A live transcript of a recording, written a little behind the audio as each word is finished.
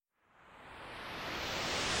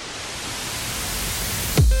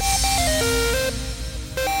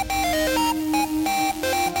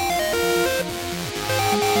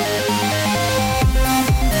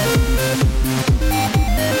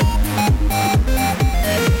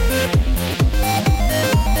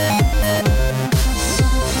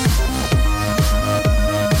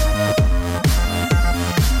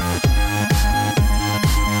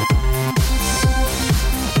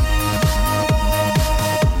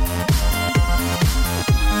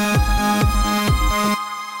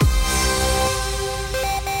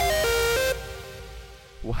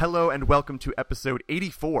Hello and welcome to episode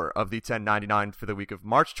 84 of the 1099 for the week of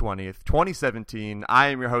March 20th, 2017. I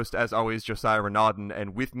am your host, as always, Josiah Renaudin,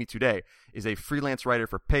 and with me today is a freelance writer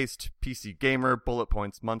for Paste, PCGamer, Bullet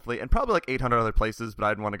Points Monthly, and probably like 800 other places, but I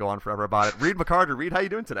didn't want to go on forever about it. Reid McCarter. Reid, how you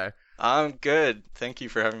doing today? I'm good. Thank you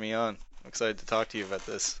for having me on. I'm excited to talk to you about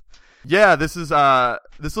this. Yeah, this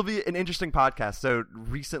will be an interesting podcast. So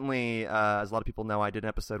recently, as a lot of people know, I did an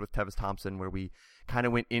episode with Tevis Thompson where we kind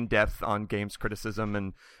of went in depth on games criticism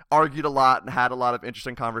and argued a lot and had a lot of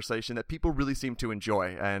interesting conversation that people really seem to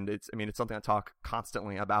enjoy. And it's something I talk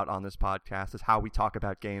constantly about on this podcast, is how we talk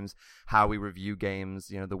about games, how we review games,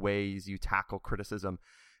 the ways you tackle criticism.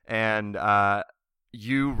 And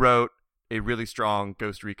you wrote a really strong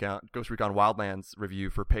Ghost Recon Wildlands review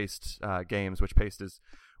for Paste Games, which Paste is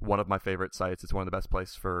one of my favorite sites. It's one of the best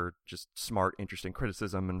places for just smart, interesting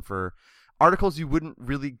criticism and for articles you wouldn't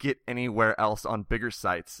really get anywhere else on bigger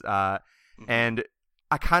sites. And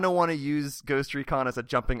I kind of want to use Ghost Recon as a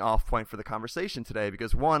jumping off point for the conversation today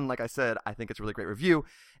because, one, like I said, I think it's a really great review.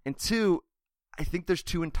 And two, I think there's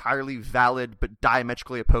two entirely valid but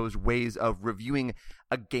diametrically opposed ways of reviewing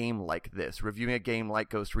a game like this. Reviewing a game like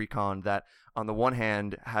Ghost Recon that, on the one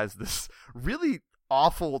hand, has this really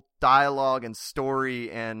awful dialogue and story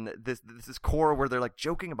and this core where they're like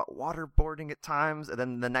joking about waterboarding at times, and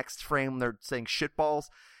then the next frame they're saying shitballs,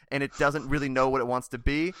 and it doesn't really know what it wants to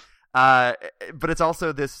be. But it's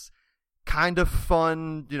also this kind of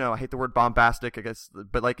fun, I hate the word bombastic, I guess,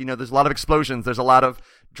 but there's a lot of explosions, there's a lot of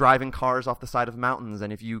driving cars off the side of mountains,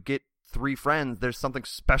 and if you get three friends, there's something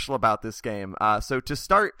special about this game. So to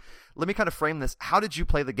start, let me kind of frame this. How did you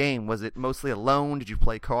play the game? Was it mostly alone? Did you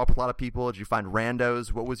play co-op with a lot of people? Did you find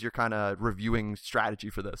randos? What was your kind of reviewing strategy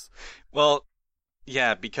for this? Well,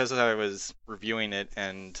 yeah, because I was reviewing it,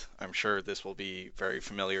 and I'm sure this will be very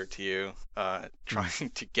familiar to you, trying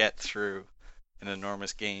to get through an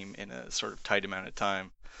enormous game in a sort of tight amount of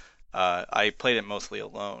time. I played it mostly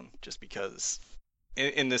alone, just because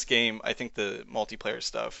in this game, I think the multiplayer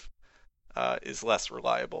stuff is less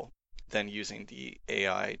reliable than using the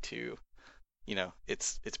AI to,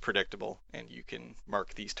 it's predictable, and you can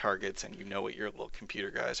mark these targets and what your little computer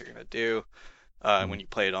guys are going to do. When you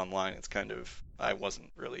play it online, it's kind of, I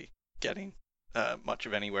wasn't really getting much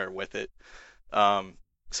of anywhere with it.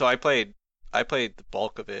 So I played the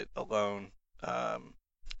bulk of it alone.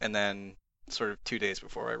 And then sort of 2 days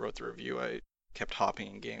before I wrote the review, I kept hopping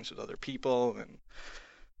in games with other people and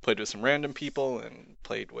played with some random people and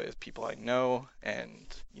played with people I know, and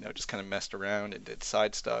just kind of messed around and did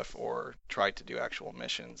side stuff or tried to do actual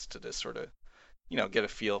missions to just sort of get a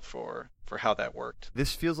feel for how that worked.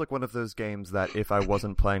 This feels like one of those games that if I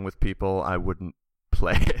wasn't playing with people, I wouldn't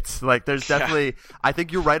play it. Like, there's definitely I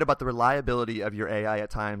think you're right about the reliability of your AI at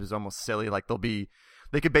times is almost silly. Like,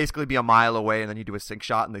 they could basically be a mile away and then you do a sync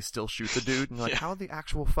shot and they still shoot the dude, and you're like, how the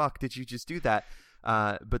actual fuck did you just do that?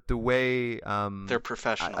 But the way they're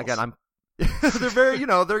professionals. Again, they're very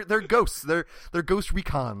they're ghosts. They're Ghost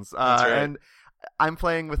Recons. That's right. And I'm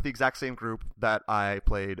playing with the exact same group that I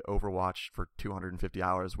played Overwatch for 250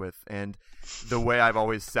 hours with, and the way I've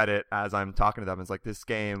always said it as I'm talking to them is like, this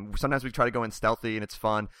game, sometimes we try to go in stealthy and it's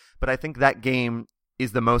fun, but I think that game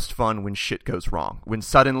is the most fun when shit goes wrong. When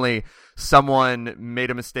suddenly someone made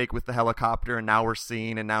a mistake with the helicopter and now we're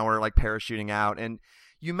seen and now we're like parachuting out. And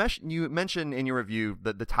you mentioned in your review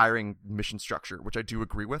the tiring mission structure, which I do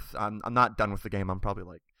agree with. I'm not done with the game. I'm probably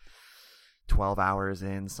like 12 hours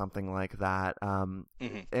in, something like that.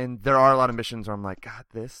 And there are a lot of missions where I'm like, God,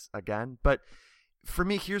 this again. But for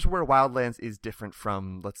me, here's where Wildlands is different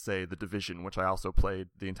from, let's say, The Division, which I also played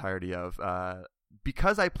the entirety of.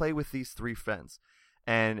 Because I play with these three friends,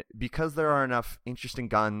 and because there are enough interesting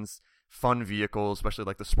guns, fun vehicles, especially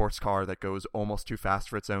like the sports car that goes almost too fast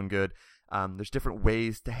for its own good, there's different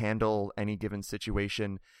ways to handle any given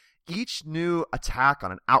situation. Each new attack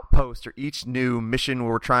on an outpost or each new mission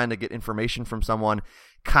where we're trying to get information from someone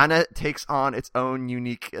kind of takes on its own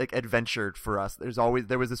unique adventure for us.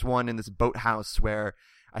 There was this one in this boathouse where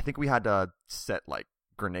I think we had to set like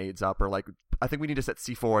grenades up, or I think we need to set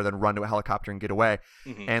C4, then run to a helicopter and get away.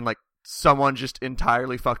 And someone just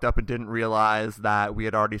entirely fucked up and didn't realize that we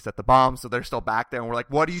had already set the bomb, so they're still back there, and we're like,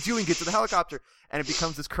 what are you doing? Get to the helicopter. And it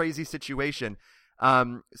becomes this crazy situation.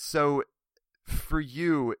 So for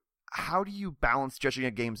you, how do you balance judging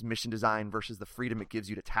a game's mission design versus the freedom it gives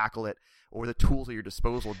you to tackle it, or the tools at your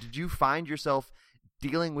disposal? Did you find yourself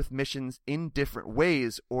dealing with missions in different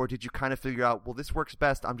ways, or did you kind of figure out, well, this works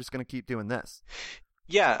best, I'm just going to keep doing this?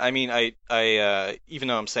 Yeah, I mean, I even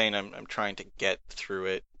though I'm saying I'm trying to get through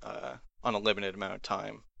it on a limited amount of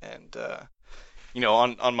time, and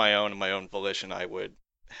on my own volition, I would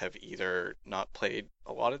have either not played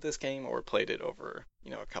a lot of this game or played it over,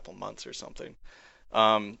 a couple months or something.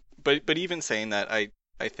 But even saying that, I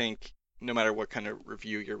think no matter what kind of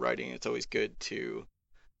review you're writing, it's always good to,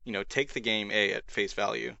 take the game at face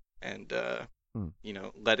value and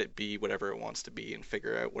let it be whatever it wants to be and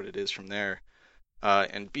figure out what it is from there.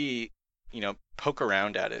 And B, poke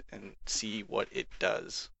around at it and see what it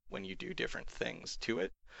does when you do different things to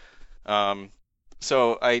it.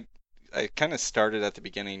 So I kind of started at the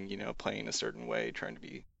beginning, playing a certain way, trying to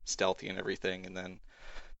be stealthy and everything, and then,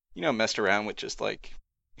 messed around with just like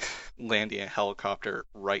landing a helicopter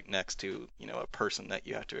right next to, a person that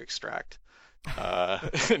you have to extract.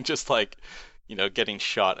 And just like, getting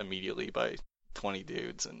shot immediately by 20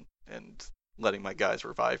 dudes and letting my guys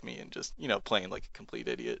revive me and just, playing like a complete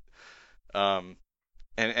idiot.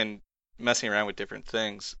 And messing around with different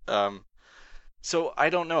things. So I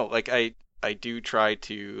don't know, like I do try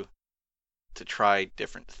to try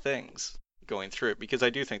different things going through it, because I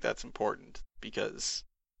do think that's important, because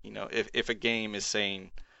if a game is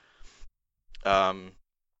saying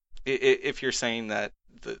if you're saying that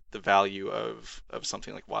the value of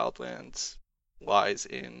something like Wildlands lies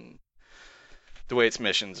in the way its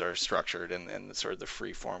missions are structured and the sort of the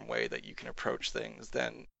free form way that you can approach things,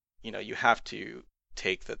 then you have to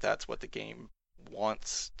take that's what the game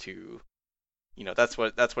wants to, that's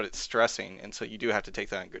what it's stressing, and so you do have to take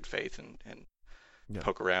that in good faith and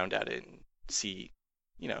poke around at it and see,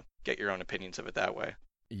 get your own opinions of it that way.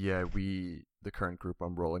 Yeah, the current group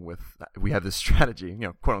I'm rolling with, we have this strategy,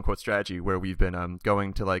 quote unquote strategy, where we've been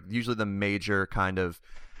going to like usually the major kind of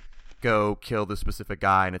go kill the specific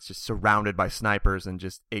guy, and it's just surrounded by snipers and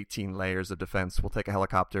just 18 layers of defense. We'll take a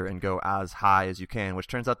helicopter and go as high as you can, which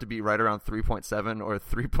turns out to be right around 3.7 or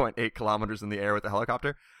 3.8 kilometers in the air with the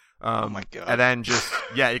helicopter. Oh my god! And then just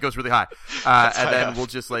it goes really high. And then we'll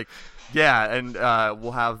just like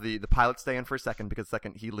we'll have the pilot stay in for a second, because the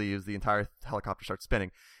second he leaves, the entire helicopter starts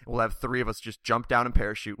spinning. And we'll have three of us just jump down and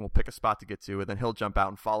parachute, and we'll pick a spot to get to, and then he'll jump out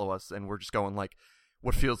and follow us, and we're just going like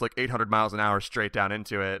what feels like 800 miles an hour straight down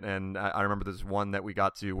into it. And I remember there's one that we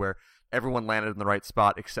got to where everyone landed in the right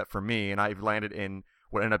spot except for me, and I landed in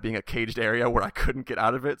what ended up being a caged area where I couldn't get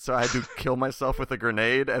out of it, so I had to kill myself with a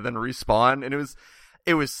grenade and then respawn. And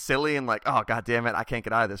it was silly and like, oh god damn it, I can't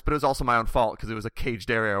get out of this. But it was also my own fault, because it was a caged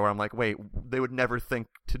area where I'm like, wait, they would never think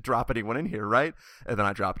to drop anyone in here, right? And then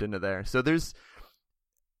I dropped into there. So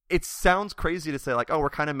it sounds crazy to say like, oh, we're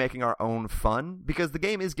kind of making our own fun, because the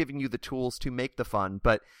game is giving you the tools to make the fun.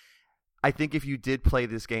 But I think if you did play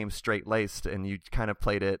this game straight laced and you kind of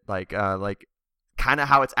played it like kind of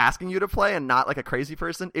how it's asking you to play and not like a crazy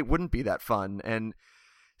person, it wouldn't be that fun. And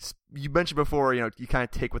you mentioned before, you kind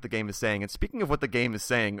of take what the game is saying. And speaking of what the game is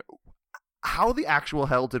saying, how the actual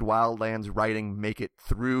hell did Wildlands writing make it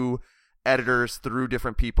through editors, through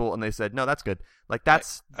different people, and they said, no, that's good. Like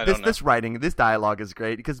that's this writing, this dialogue is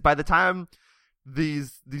great, because by the time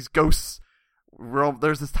these ghosts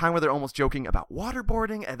there's this time where they're almost joking about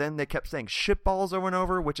waterboarding, and then they kept saying shitballs over and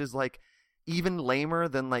over, which is like even lamer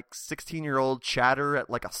than like 16-year-old chatter at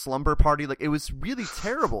like a slumber party. Like it was really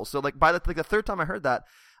terrible. So like by the third time I heard that,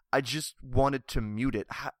 I just wanted to mute it.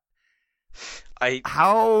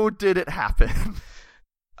 How did it happen?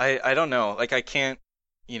 I don't know. Like I can't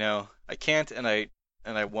and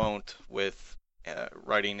I won't with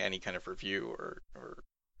writing any kind of review or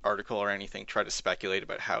article or anything try to speculate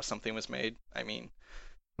about how something was made. I mean,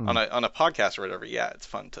 on a podcast or whatever, yeah, it's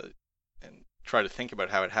fun to and try to think about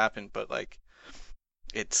how it happened, but like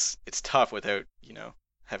it's tough without,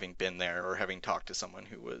 having been there or having talked to someone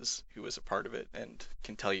who was a part of it and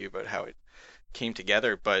can tell you about how it came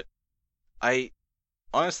together. But I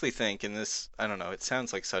honestly think, and this, I don't know, it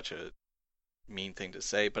sounds like such a mean thing to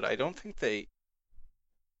say, but I don't think they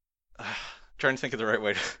trying to think of the right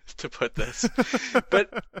way to put this.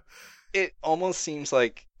 But it almost seems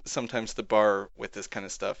like sometimes the bar with this kind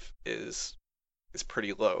of stuff is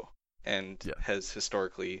pretty low and has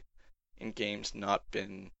historically in games not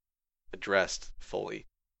been addressed fully.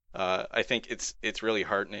 I think it's really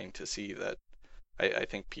heartening to see that I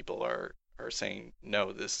think people are saying,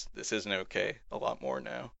 no, this isn't okay a lot more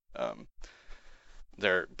now.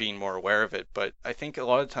 They're being more aware of it, but I think a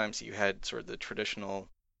lot of times you had sort of the traditional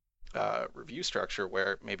review structure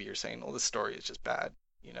where maybe you're saying, well, this story is just bad,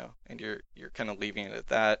 and you're kind of leaving it at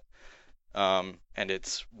that, and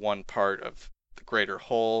it's one part of the greater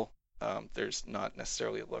whole. There's not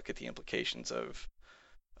necessarily a look at the implications of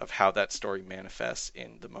how that story manifests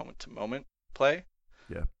in the moment-to-moment play.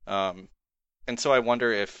 Yeah. And so I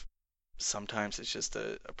wonder if sometimes it's just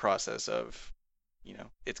a process of,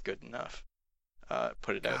 it's good enough.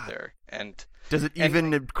 Put it out there. And does it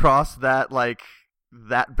even cross that like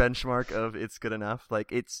that benchmark of it's good enough.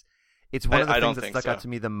 Like it's one of the things that stuck out to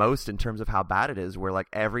me the most in terms of how bad it is, where like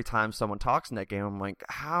every time someone talks in that game, I'm like,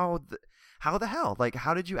 how the hell? Like,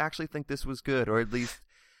 how did you actually think this was good, or at least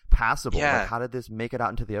passable? Yeah. Like, how did this make it out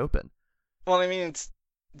into the open? Well, I mean, it's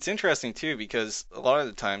interesting too, because a lot of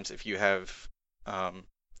the times if you have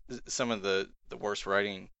some of the worst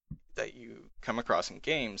writing that you come across in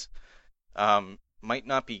games, might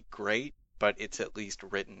not be great, but it's at least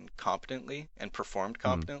written competently and performed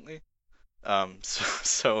competently.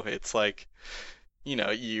 So it's like,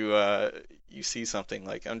 you see something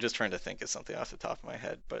like, I'm just trying to think of something off the top of my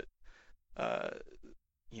head, but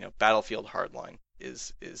Battlefield Hardline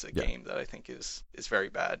is a game that I think is very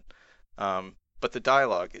bad. But the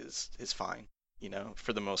dialogue is fine.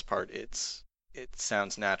 For the most part, it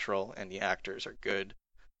sounds natural and the actors are good,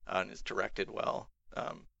 and it's directed well.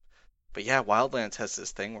 But yeah, Wildlands has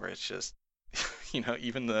this thing where it's just,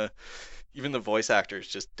 even the voice actors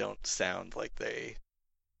just don't sound like they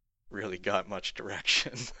really got much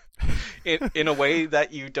direction in a way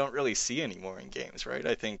that you don't really see anymore in games, right?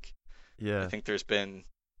 I think there's been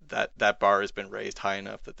that bar has been raised high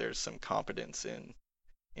enough that there's some competence in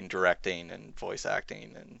directing and voice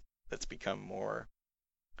acting, and that's become more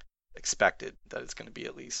expected that it's going to be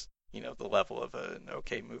at least, the level of an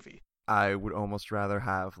okay movie. I would almost rather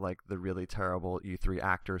have like the really terrible E3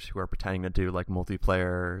 actors who are pretending to do like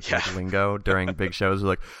multiplayer like, lingo during big shows.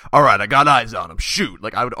 Like, all right, I got eyes on him, shoot.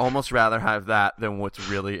 Like, I would almost rather have that than what's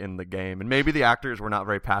really in the game. And maybe the actors were not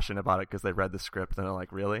very passionate about it because they read the script and they're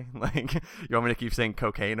like, really? Like, you want me to keep saying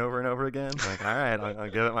cocaine over and over again? Like, all right, I'll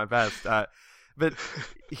give it my best. But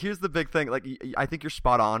here's the big thing. Like, I think you're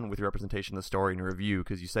spot on with your representation of the story in your review,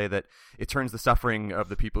 because you say that it turns the suffering of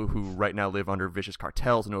the people who right now live under vicious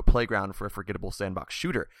cartels into a playground for a forgettable sandbox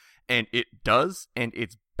shooter. And it does, and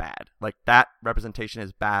it's bad. Like, that representation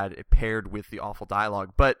is bad, it paired with the awful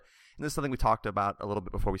dialogue. But, and this is something we talked about a little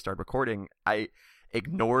bit before we started recording, I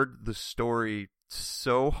ignored the story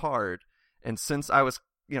so hard. And since I was,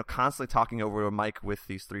 constantly talking over a mic with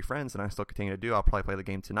these three friends, and I still continue to do, I'll probably play the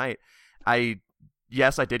game tonight.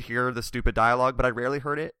 Yes, I did hear the stupid dialogue, but I rarely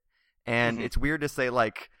heard it. And it's weird to say,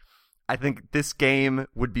 like, I think this game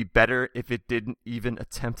would be better if it didn't even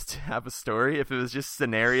attempt to have a story, if it was just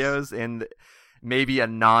scenarios and maybe a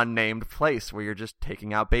non-named place where you're just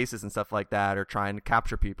taking out bases and stuff like that, or trying to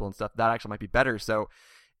capture people and stuff. That actually might be better. So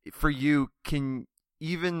for you, can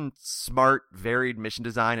even smart, varied mission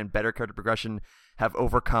design and better character progression have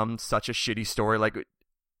overcome such a shitty story? Like,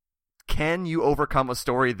 can you overcome a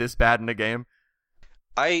story this bad in a game?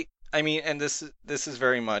 I mean, and this is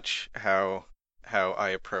very much how I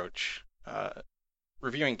approach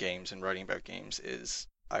reviewing games and writing about games is,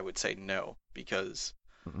 I would say no, because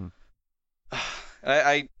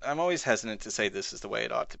I'm always hesitant to say this is the way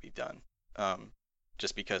it ought to be done,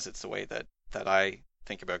 just because it's the way that I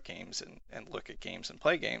think about games and look at games and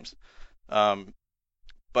play games.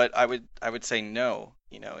 But I would say no,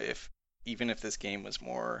 even if this game was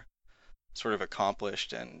more sort of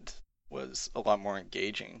accomplished and was a lot more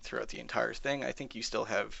engaging throughout the entire thing, I think you still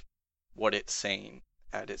have what it's saying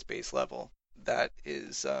at its base level that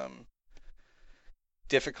is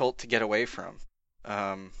difficult to get away from.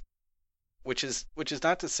 Which is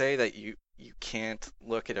not to say that you can't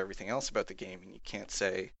look at everything else about the game and you can't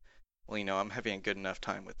say, well, I'm having a good enough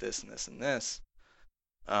time with this and this and this.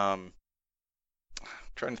 I'm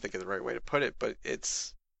trying to think of the right way to put it, but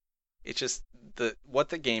it's just what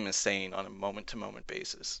the game is saying on a moment-to-moment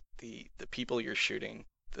basis. The people you're shooting,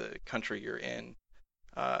 the country you're in,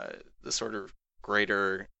 the sort of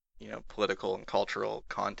greater, political and cultural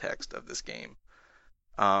context of this game.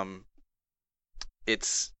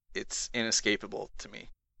 It's inescapable to me.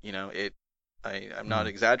 I'm not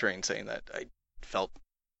exaggerating saying that I felt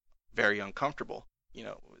very uncomfortable.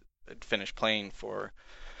 I'd finished playing for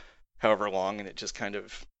however long, and it just kind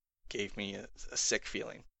of gave me a sick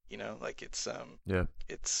feeling. Like it's a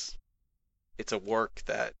work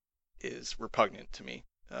that is repugnant to me.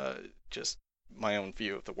 Just my own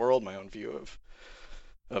view of the world, my own view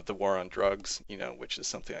of the war on drugs, which is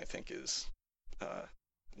something I think is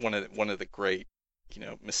one of the great,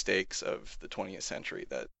 mistakes of the 20th century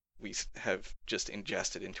that we have just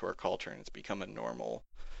ingested into our culture, and it's become a normal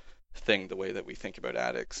thing, the way that we think about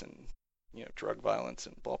addicts and, drug violence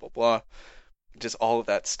and blah, blah, blah. Just all of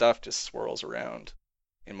that stuff just swirls around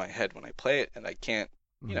in my head when I play it, and I can't,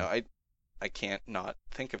 I can't not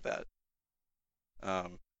think of that. I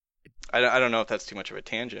don't know if that's too much of a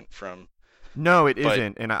tangent from... No, it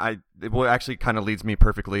isn't, and it actually kind of leads me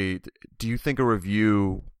perfectly. Do you think a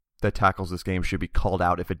review that tackles this game should be called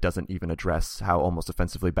out if it doesn't even address how almost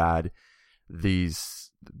offensively bad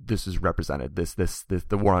these this is represented, this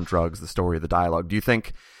the war on drugs, the story, the dialogue. Do you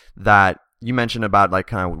think that you mentioned about like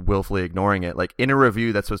kind of willfully ignoring it, like in a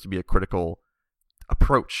review that's supposed to be a critical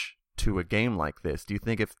approach to a game like this, do you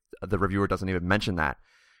think if the reviewer doesn't even mention that,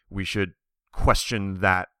 we should question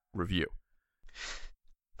that review?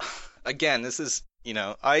 Again, this is,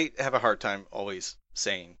 I have a hard time always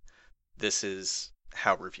saying this is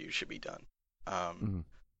how reviews should be done.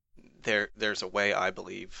 There's a way I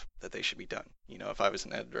believe that they should be done. If I was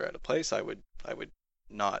an editor at a place, I would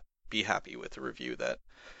not be happy with a review that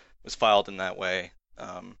was filed in that way,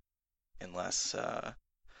 unless the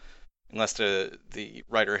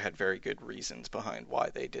writer had very good reasons behind why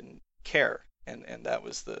they didn't care, and that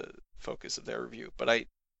was the focus of their review. But I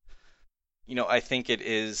think it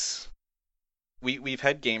is. We've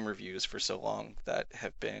had game reviews for so long that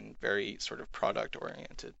have been very sort of product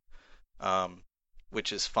oriented,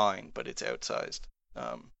 which is fine, but it's outsized.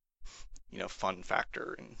 Fun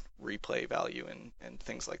factor and replay value and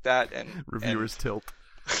things like that. And reviewers tilt.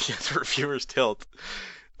 Yes, reviewers tilt.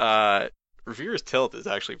 Reviewers tilt is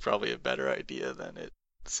actually probably a better idea than it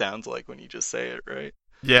sounds like when you just say it, right?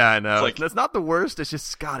 Yeah, I know. It's not the worst. It's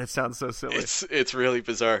just, God, it sounds so silly. It's really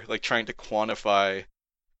bizarre. Like trying to quantify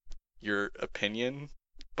your opinion,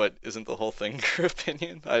 but isn't the whole thing your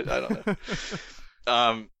opinion? I don't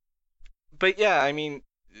know. But yeah, I mean,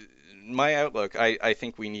 my outlook, I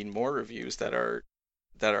think we need more reviews that are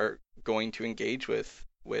going to engage with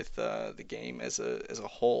the game as a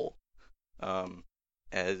whole.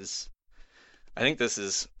 As I think this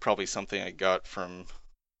is probably something I got from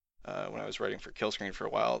when I was writing for Killscreen for a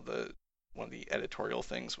while. One of the editorial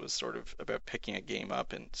things was sort of about picking a game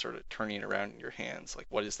up and sort of turning it around in your hands. Like,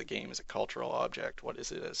 what is the game as a cultural object? What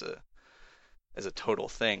is it as a total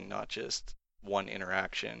thing, not just one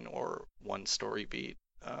interaction or one story beat?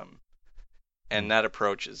 And that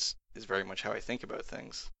approach is very much how I think about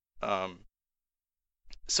things.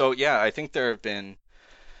 So yeah, I think there have been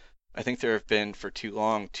for too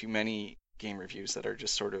long too many game reviews that are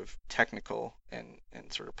just sort of technical and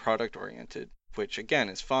sort of product oriented, which again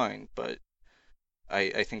is fine, but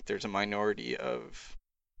I think there's a minority of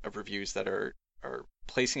reviews that are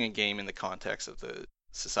placing a game in the context of the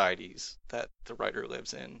societies that the writer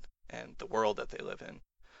lives in and the world that they live in.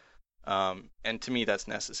 And to me, that's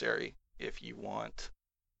necessary if you want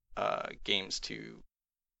games to,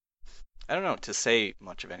 I don't know, to say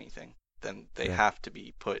much of anything. Then they have to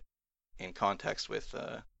be put in context with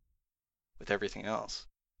everything else.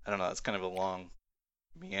 I don't know. That's kind of a long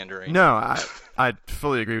meandering. No, I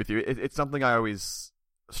fully agree with you. It's something I always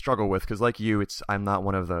struggle with because, like you, I'm not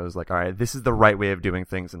one of those like, all right, this is the right way of doing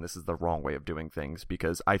things and this is the wrong way of doing things,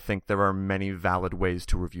 because I think there are many valid ways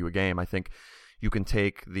to review a game. I think you can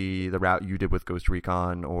take the route you did with Ghost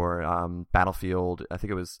Recon or Battlefield. I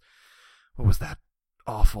think it was, what was that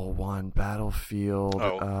awful one? Battlefield.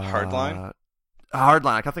 Hardline?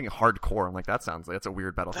 Hardline. I kept thinking Hardcore. I'm like, that's a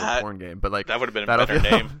weird Battlefield porn game. But like, that would have been a better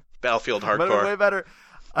name. Battlefield Hardcore. Way better.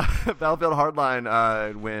 Battlefield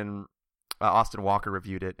Hardline, when Austin Walker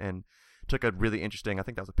reviewed it and took a really interesting, I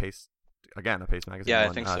think that was a Pace magazine I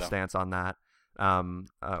think so. Stance on that.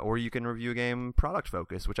 Or you can review a game product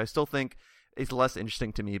focus, which I still think is less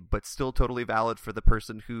interesting to me, but still totally valid for the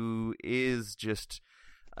person who is just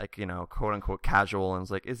like, quote unquote casual and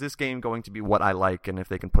is like, is this game going to be what I like? And if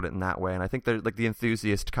they can put it in that way. And I think they're like the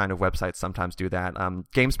enthusiast kind of websites sometimes do that.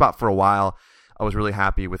 GameSpot for a while, I was really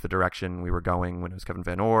happy with the direction we were going when it was Kevin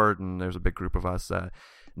Van Ord and there's a big group of us.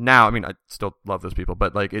 Now, I mean, I still love those people,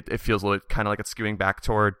 but like it feels kind of like it's skewing back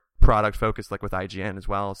toward product focus, like with IGN as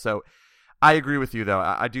well. So I agree with you, though.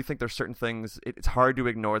 I do think there's certain things. It's hard to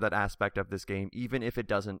ignore that aspect of this game, even if it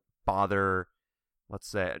doesn't bother. Let's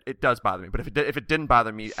say it does bother me, but if it didn't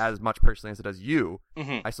bother me as much personally as it does you,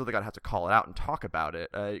 I still think I'd have to call it out and talk about it.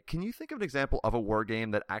 Can you think of an example of a war game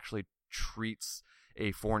that actually treats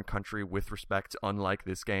a foreign country with respect, unlike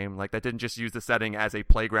this game, like that didn't just use the setting as a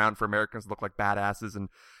playground for Americans to look like badasses and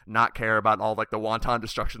not care about all like the wanton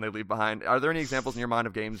destruction they leave behind? Are there any examples in your mind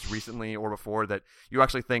of games recently or before that you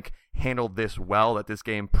actually think handled this well, that this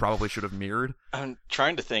game probably should have mirrored? I'm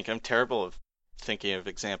trying to think. I'm terrible of thinking of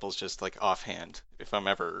examples just like offhand. If I'm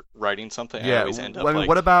ever writing something, I always end up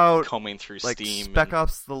what about combing through like Steam. Spec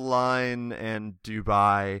Ops: The Line and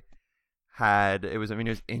Dubai it was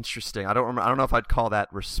interesting. I don't know if I'd call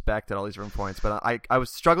that respect at all these different points, but I was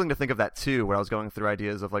struggling to think of that too, where I was going through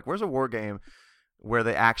ideas of like, where's a war game where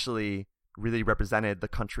they actually really represented the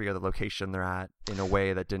country or the location they're at in a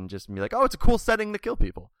way that didn't just be like, oh, it's a cool setting to kill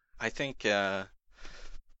people. I think I'm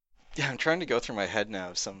trying to go through my head now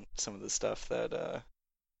of some of the stuff that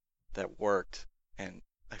worked, and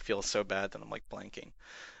I feel so bad that I'm like blanking.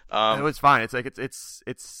 It was fine. It's like it's.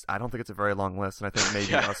 I don't think it's a very long list, and I think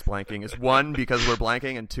maybe Yeah. us blanking is one because we're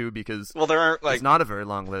blanking, and two because Well, there aren't it's not a very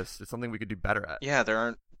long list. It's something we could do better at. yeah, there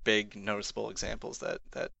aren't big noticeable examples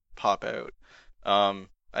that pop out.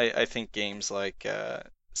 I think games like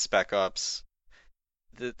Spec Ops,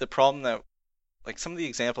 the problem that like some of the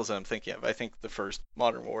examples that I'm thinking of, I think the first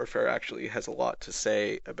Modern Warfare actually has a lot to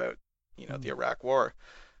say about the Iraq War,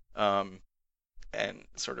 um, and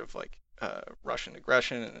sort of like Russian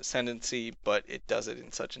aggression and ascendancy, but it does it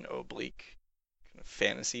in such an oblique kind of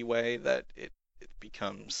fantasy way that it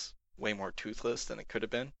becomes way more toothless than it could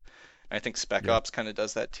have been. And I think Spec Yeah. Ops kind of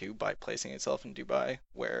does that too by placing itself in Dubai,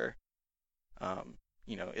 where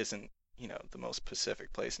isn't the most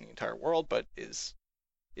Pacific place in the entire world, but is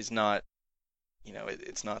not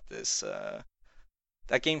it's not this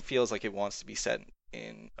that game feels like it wants to be set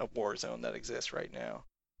in a war zone that exists right now,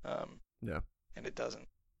 Yeah. and it doesn't,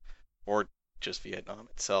 or just Vietnam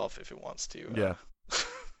itself if it wants to Yeah.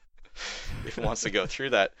 if it wants to go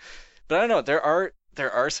through that. But I don't know.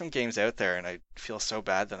 There are some games out there, and I feel so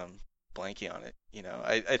bad that I'm blanking on it.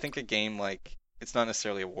 I think a game like it's not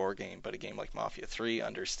necessarily a war game, but a game like Mafia 3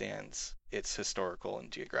 understands its historical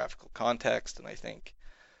and geographical context, and I think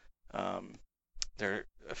there are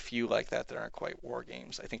a few like that aren't quite war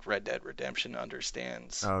games. I think Red Dead Redemption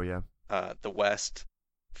understands Oh yeah. the West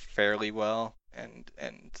fairly well, and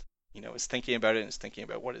is thinking about it and is thinking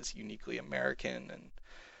about what is uniquely American and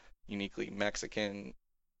uniquely Mexican,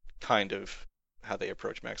 kind of how they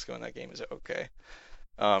approach Mexico in that game is okay.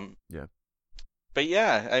 Yeah. But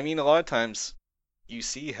yeah, I mean, a lot of times you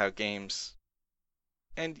see how games,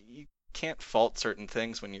 and you can't fault certain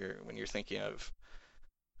things when you're thinking of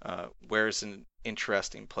where's an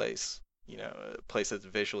interesting place, a place that's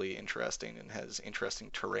visually interesting and has interesting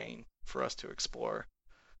terrain for us to explore.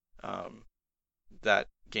 That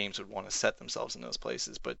games would want to set themselves in those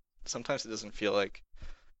places, but sometimes it doesn't feel like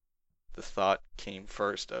the thought came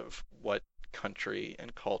first of what country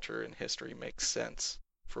and culture and history makes sense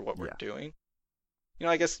for what we're Yeah. doing.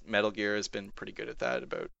 I guess Metal Gear has been pretty good at that.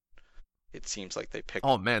 It seems like they picked.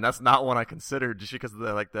 Oh man, that's not one I considered just because of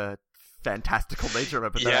the fantastical nature of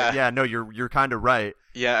it. But Yeah. yeah, no, you're kind of right.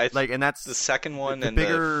 Yeah, And that's the second one the and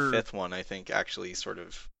bigger... the fifth one, I think, actually sort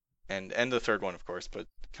of, and the third one, of course, but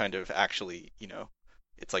kind of actually,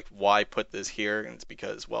 it's like, why put this here? And it's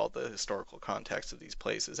because, well, the historical context of these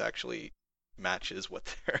places actually matches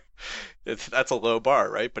what that's a low bar,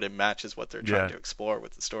 right? But it matches what they're trying to explore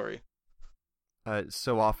with the story.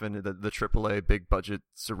 So often the AAA big budget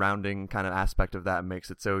surrounding kind of aspect of that makes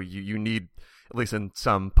it so you need, at least in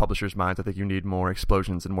some publishers' minds, I think you need more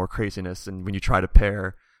explosions and more craziness. And when you try to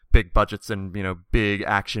pair big budgets and big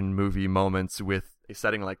action movie moments with a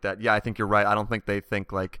setting like that, yeah, I think you're right. I don't think they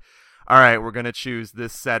think like, all right, we're gonna choose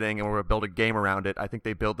this setting and we're gonna build a game around it. I think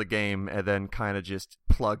they build the game and then kind of just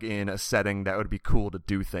plug in a setting that would be cool to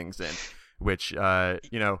do things in. Which, Yeah.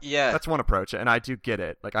 that's one approach, and I do get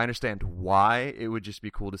it. Like, I understand why it would just be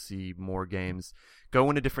cool to see more games go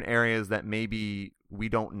into different areas that maybe we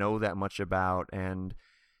don't know that much about, and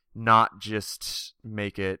not just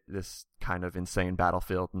make it this kind of insane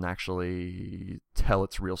battlefield and actually tell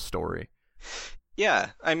its real story. Yeah,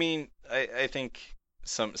 I mean, I think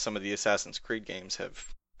some of the Assassin's Creed games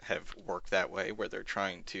have worked that way, where they're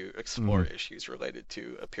trying to explore issues related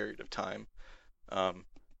to a period of time.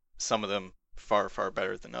 Some of them far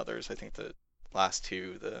better than others. I think the last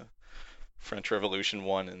two, the French Revolution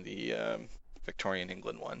one and the Victorian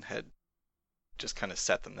England one, had just kind of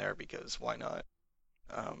set them there because why not?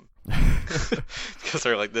 Because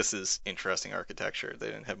they're like, this is interesting architecture. They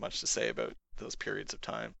didn't have much to say about those periods of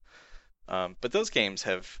time. But those games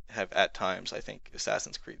have at times, I think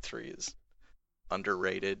Assassin's Creed 3 is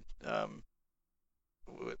underrated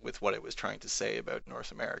with what it was trying to say about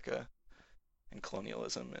North America and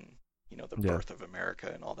colonialism and the birth of America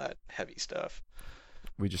and all that heavy stuff.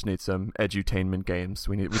 We just need some edutainment games.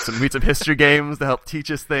 We need some history games to help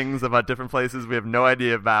teach us things about different places we have no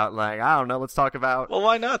idea about. Like, I don't know, let's talk about... Well,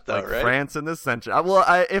 why not, though, right? France in this century.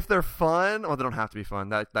 If they're fun... Well, they don't have to be fun.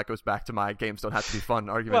 That goes back to my games don't have to be fun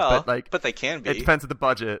argument. Well, but they can be. It depends on the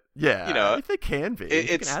budget. Yeah, if they can be. You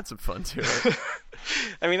It's... can add some fun to it.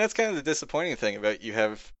 I mean, that's kind of the disappointing thing about you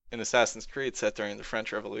have an Assassin's Creed set during the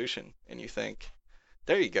French Revolution, and you think,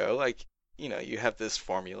 there you go, like... you have this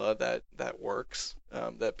formula that works,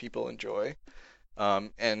 that people enjoy.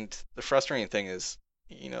 And the frustrating thing is,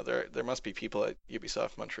 there must be people at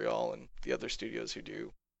Ubisoft Montreal and the other studios who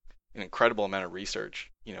do an incredible amount of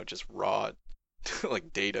research, just raw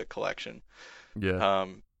like data collection. Yeah.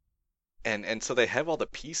 And so they have all the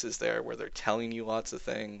pieces there where they're telling you lots of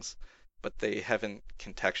things, but they haven't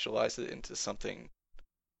contextualized it into something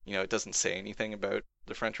it doesn't say anything about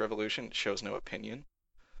the French Revolution. It shows no opinion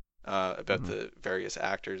about the various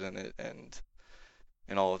actors in it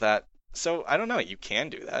and all of that. So I don't know. You can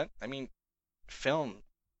do that. I mean, film.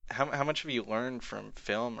 How much have you learned from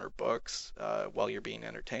film or books while you're being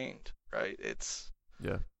entertained? Right? It's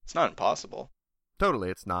not impossible. Totally,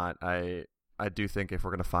 it's not. I do think if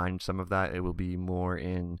we're gonna find some of that, it will be more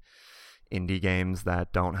in indie games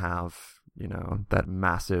that don't have that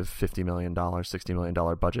massive $50 million, $60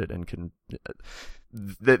 million budget and can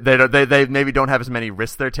they maybe don't have as many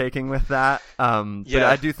risks they're taking with that. But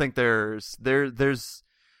I do think there's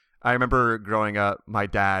I remember growing up, my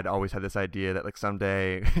dad always had this idea that like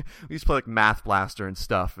someday we used to play like Math Blaster and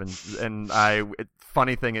stuff,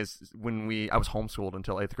 funny thing is I was homeschooled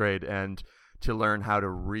until 8th grade, and to learn how to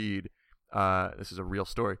read, this is a real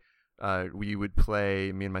story. Me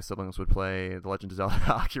and my siblings would play The Legend of Zelda: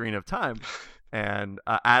 Ocarina of Time, and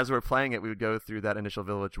as we're playing it, we would go through that initial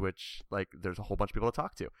village, which like there's a whole bunch of people to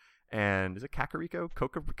talk to. And is it Kakariko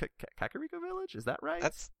Village? Is that right?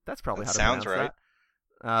 That's probably how to pronounce right.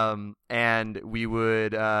 That. And we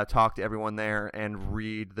would talk to everyone there and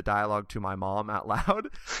read the dialogue to my mom out loud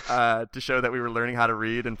to show that we were learning how to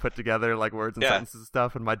read and put together like words and sentences and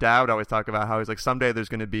stuff. And my dad would always talk about how he's like, someday there's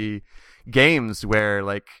going to be games where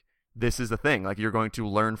like this is the thing, like you're going to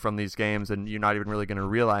learn from these games and you're not even really going to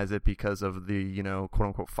realize it because of the quote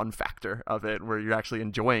unquote fun factor of it, where you're actually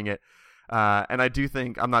enjoying it. And I do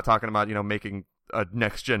think, I'm not talking about making a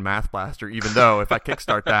next gen Math Blaster, even though if I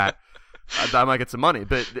kickstart that I might get some money,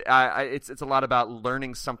 but it's a lot about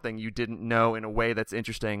learning something you didn't know in a way that's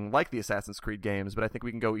interesting, like the Assassin's Creed games. But I think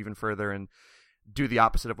we can go even further and do the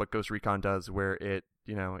opposite of what Ghost Recon does, where it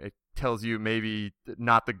tells you maybe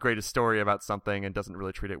not the greatest story about something and doesn't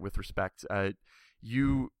really treat it with respect.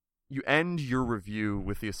 You end your review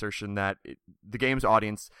with the assertion that the game's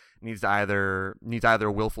audience needs either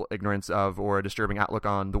willful ignorance of or a disturbing outlook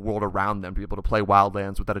on the world around them to be able to play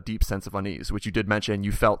Wildlands without a deep sense of unease, which you did mention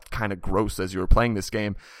you felt kind of gross as you were playing this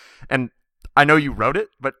game. And I know you wrote it,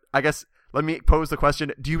 but I guess let me pose the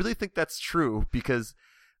question, do you really think that's true? Because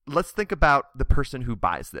let's think about the person who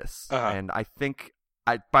buys this. And I think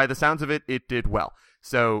by the sounds of it, it did well.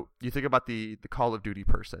 So you think about the Call of Duty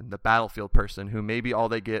person, the Battlefield person, who maybe all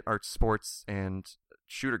they get are sports and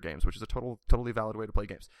shooter games, which is a totally valid way to play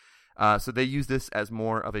games. So they use this as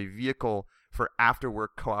more of a vehicle for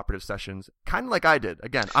after-work cooperative sessions, kind of like I did.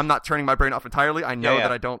 Again, I'm not turning my brain off entirely. I know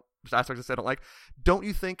that I don't, aspects of this I don't like. Don't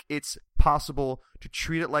you think it's possible to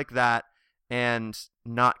treat it like that and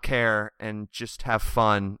not care and just have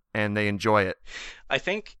fun and they enjoy it? I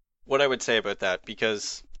think what I would say about that,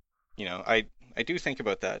 because, I do think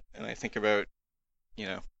about that, and I think about,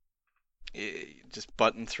 just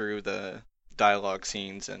button through the dialogue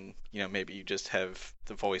scenes, and maybe you just have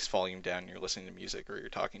the voice volume down, and you're listening to music, or you're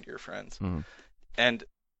talking to your friends. And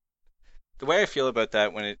the way I feel about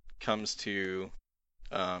that when it comes to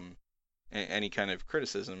any kind of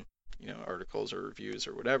criticism, articles or reviews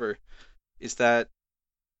or whatever, is that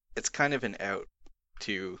it's kind of an out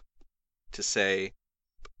to say,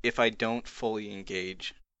 if I don't fully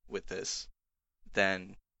engage with this,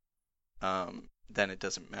 then it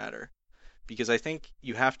doesn't matter, because I think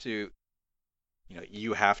you have to.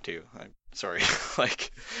 I'm sorry.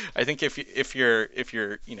 Like, I think if you're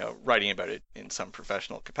writing about it in some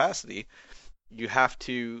professional capacity, you have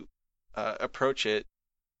to approach it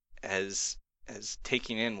as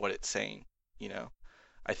taking in what it's saying.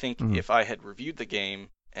 I think if I had reviewed the game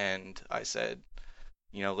and I said,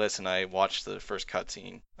 listen, I watched the first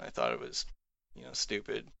cutscene, I thought it was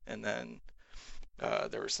stupid, and then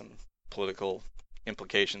there were some political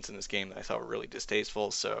implications in this game that I thought were really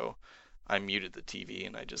distasteful, so I muted the TV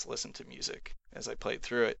and I just listened to music as I played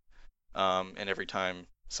through it. And every time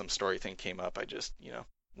some story thing came up, I just,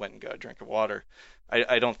 went and got a drink of water.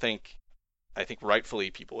 I think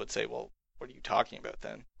rightfully people would say, well, what are you talking about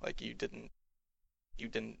then? Like, you didn't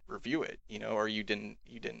review it, or you didn't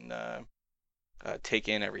take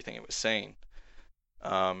in everything it was saying.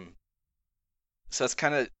 So that's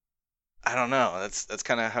kind of, I don't know. That's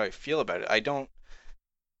kind of how I feel about it. I don't.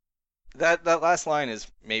 That last line is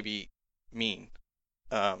maybe mean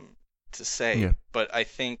to say, but I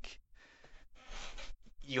think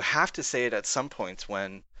you have to say it at some points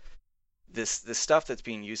when this stuff that's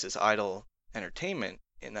being used as idle entertainment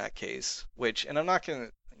in that case. Which, and I'm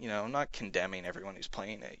not condemning everyone who's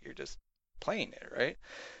playing it. You're just playing it, right?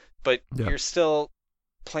 But you're still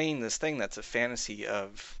playing this thing that's a fantasy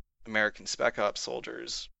of American Spec Ops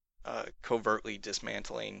soldiers covertly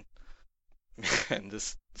dismantling, and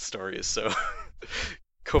this story is so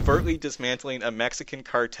covertly dismantling a Mexican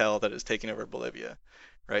cartel that has taken over Bolivia,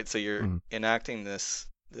 right? So you're enacting this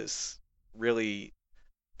this really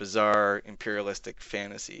bizarre imperialistic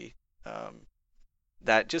fantasy,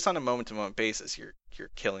 that just on a moment-to-moment basis, you're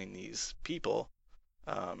killing these people,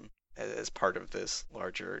 as part of this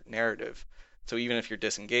larger narrative. So even if you're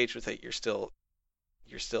disengaged with it, you're still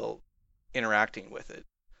interacting with it,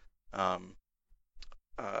 um,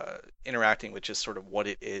 interacting with just sort of what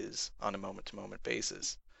it is on a moment-to-moment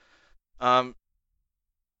basis. Um,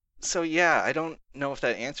 so yeah, I don't know if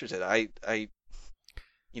that answers it.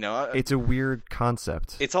 It's a weird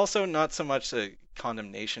concept. It's also not so much a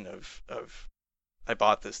condemnation of I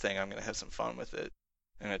bought this thing, I'm gonna have some fun with it,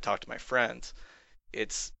 I'm gonna talk to my friends.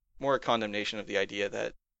 It's more a condemnation of the idea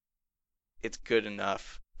that it's good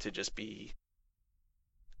enough to just be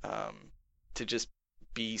um,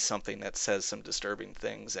 something that says some disturbing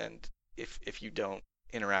things, and if you don't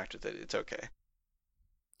interact with it, it's okay.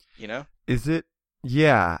 You know? Is it?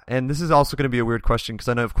 Yeah, and this is also going to be a weird question because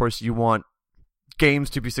I know, of course, you want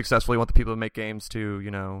games to be successful. You want the people who make games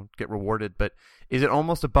to, get rewarded. But is it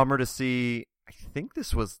almost a bummer to see? I think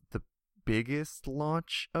this was the biggest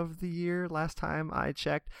launch of the year last time I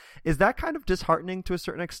checked. Is that kind of disheartening to a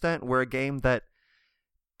certain extent, where a game that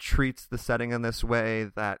treats the setting in this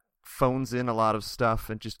way, that phones in a lot of stuff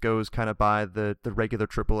and just goes kind of by the regular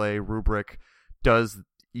AAA rubric, does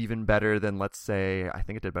even better than, let's say, I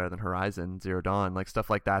think it did better than Horizon Zero Dawn, like stuff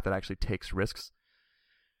like that actually takes risks?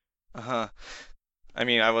 Uh-huh. I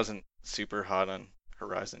mean, I wasn't super hot on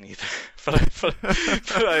Horizon either,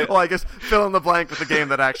 but well, I guess fill in the blank with the game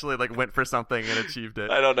that actually went for something and achieved it.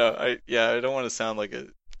 I don't know. I don't want to sound like a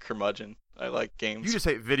curmudgeon. I like games. You just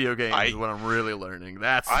hate video games is what I'm really learning.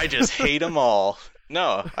 I just hate them all.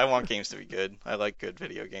 No, I want games to be good. I like good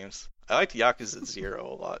video games. I liked Yakuza 0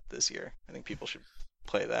 a lot this year. I think people should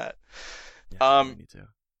play that. Yeah, me too.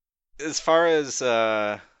 As far as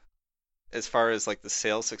the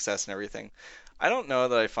sales success and everything, I don't know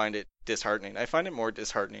that I find it disheartening. I find it more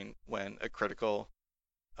disheartening when a critical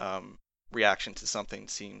reaction to something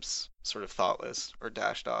seems sort of thoughtless or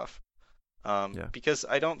dashed off. Because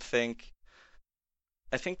I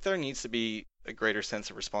think there needs to be a greater sense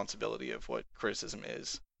of responsibility of what criticism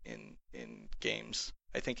is in games.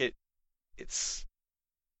 I think it's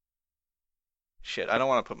shit. I don't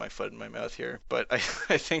want to put my foot in my mouth here, but I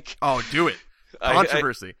think. Oh, do it.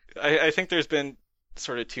 Controversy. I think there's been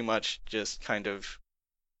sort of too much just kind of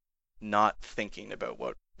not thinking about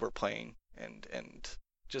what we're playing and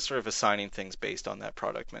just sort of assigning things based on that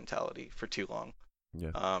product mentality for too long.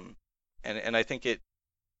 Yeah. And I think it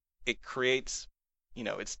creates,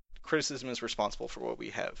 it's criticism is responsible for what we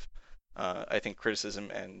have. I think criticism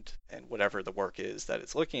and whatever the work is that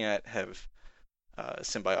it's looking at have a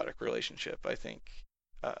symbiotic relationship. I think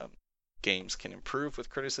games can improve with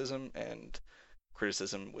criticism, and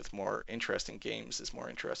criticism with more interesting games is more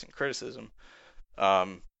interesting criticism.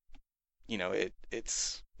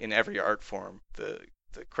 It's in every art form. The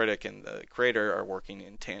critic and the creator are working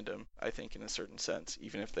in tandem, I think, in a certain sense,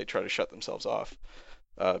 even if they try to shut themselves off,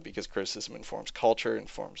 because criticism informs culture,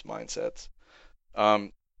 informs mindsets.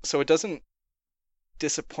 So it doesn't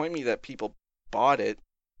disappoint me that people bought it.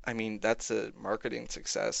 I mean, that's a marketing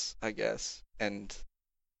success, I guess, and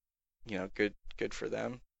good for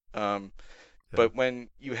them. But when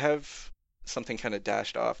you have something kind of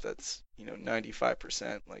dashed off that's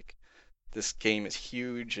 95%, like this game is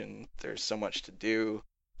huge and there's so much to do,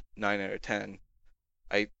 9 out of 10.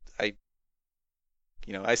 I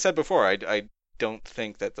said before, I don't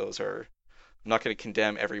think that those are. I'm not going to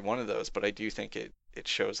condemn every one of those, but I do think it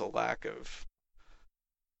shows a lack of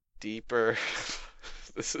deeper.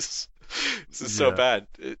 This is so bad.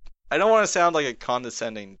 I don't want to sound like a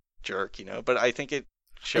condescending jerk, but I think it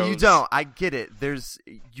shows. You don't. I get it.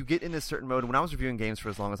 You get in this certain mode. When I was reviewing games for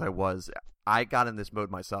as long as I was, I got in this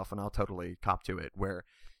mode myself, and I'll totally cop to it, where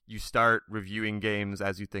you start reviewing games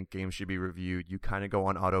as you think games should be reviewed. You kind of go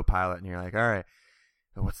on autopilot, and you're like, all right,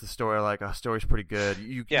 what's the story like? Oh, story's pretty good.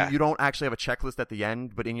 You don't actually have a checklist at the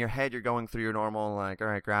end, but in your head, you're going through your normal, like, all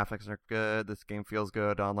right, graphics are good. This game feels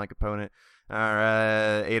good on like opponent. All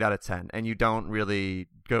right, 8 out of 10. And you don't really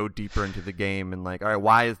go deeper into the game and like, all right,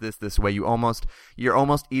 why is this way? You're almost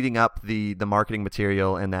eating up the marketing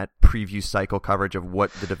material and that preview cycle coverage of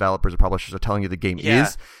what the developers or publishers are telling you the game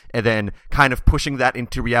is, and then kind of pushing that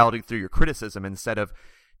into reality through your criticism instead of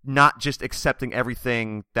not just accepting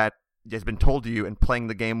everything that has been told to you and playing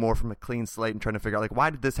the game more from a clean slate and trying to figure out like, why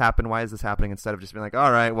did this happen? Why is this happening? Instead of just being like,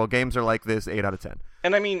 all right, well, games are like this, 8 out of 10.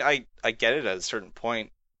 And I mean, I get it at a certain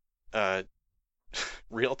point.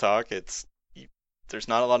 Real talk, there's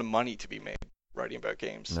not a lot of money to be made writing about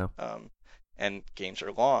games. No. And games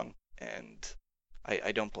are long, and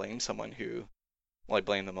I don't blame someone who, well, I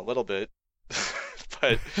blame them a little bit,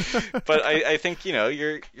 but I think, you know,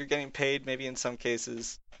 you're getting paid maybe in some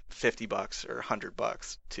cases $50 or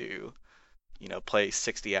 $100 to, you know, play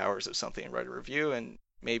 60 hours of something and write a review, and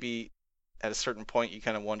maybe at a certain point you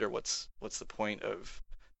kind of wonder what's the point of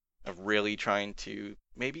really trying to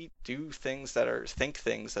maybe think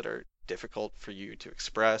things that are difficult for you to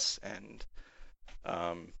express, and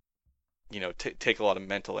you know, take a lot of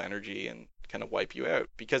mental energy and kind of wipe you out,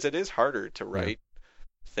 because it is harder to write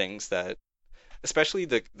things that, especially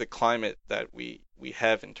the climate that we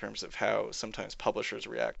have in terms of how sometimes publishers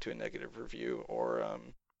react to a negative review,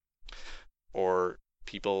 or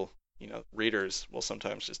people, you know, readers will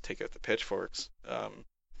sometimes just take out the pitchforks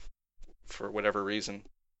for whatever reason.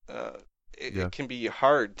 It can be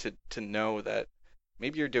hard to know that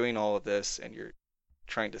maybe you're doing all of this and you're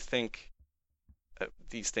trying to think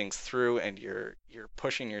these things through, and you're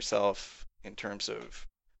pushing yourself in terms of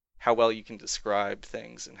how well you can describe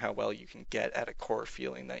things and how well you can get at a core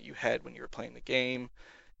feeling that you had when you were playing the game,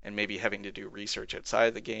 and maybe having to do research outside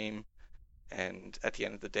of the game. And at the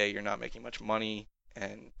end of the day, you're not making much money,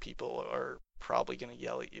 and people are probably going to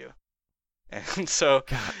yell at you. And so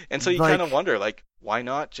you kind of wonder, like, why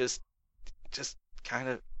not just kind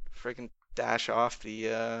of freaking dash off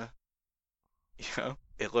the, you know,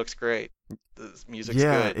 it looks great, the music's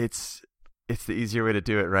good. It's the easier way to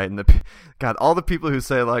do it, right? And all the people who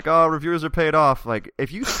say like, oh, reviewers are paid off. Like,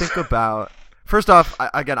 if you think about, first off,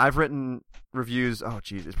 I've written reviews. Oh,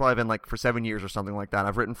 geez, it's probably been like for 7 years or something like that.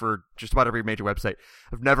 I've written for just about every major website.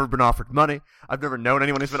 I've never been offered money. I've never known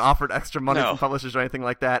anyone who's been offered extra money from publishers or anything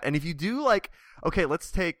like that. And if you do, like, okay,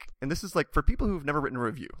 let's take, and this is like for people who've never written a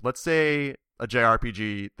review. Let's say a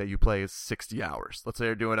JRPG that you play is 60 hours. Let's say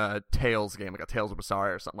you're doing a Tales game, like a Tales of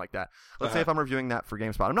Berseria or something like that. Let's say if I'm reviewing that for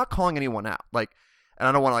GameSpot, I'm not calling anyone out. Like, and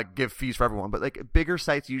I don't want to like give fees for everyone, but like bigger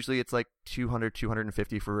sites, usually it's like $200,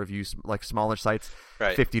 $250 for reviews. Like smaller sites,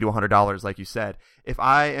 right, $50 to $100, like you said. If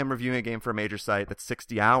I am reviewing a game for a major site that's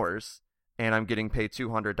 60 hours and I'm getting paid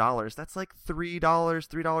 $200, that's like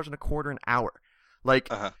 $3 and a quarter an hour. Like,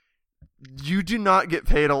 you do not get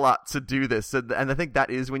paid a lot to do this. And I think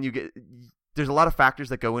that is when you get. There's a lot of factors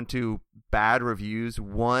that go into bad reviews.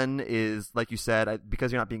 One is, like you said,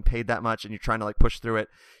 because you're not being paid that much and you're trying to like push through it,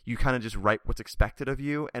 you kind of just write what's expected of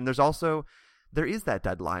you. And there is that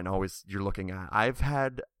deadline always you're looking at. I've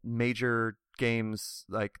had major games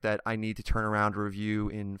like that I need to turn around a review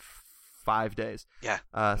in 5 days. Yeah.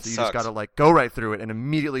 So you just got to like go right through it and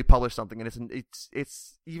immediately publish something. And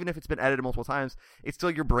it's even if it's been edited multiple times, it's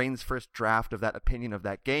still your brain's first draft of that opinion of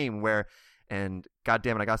that game where. And God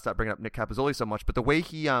damn it, I gotta stop bringing up Nick Capozzoli so much. But the way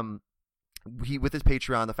he with his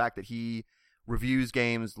Patreon, the fact that he reviews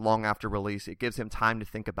games long after release, it gives him time to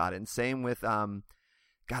think about it. And same with God,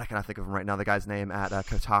 I cannot think of him right now. The guy's name at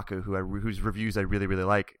Kotaku, whose reviews I really really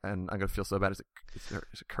like, and I'm gonna feel so bad. Is it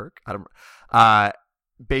Kirk? I don't.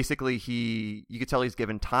 Basically, you could tell he's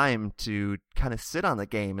given time to kind of sit on the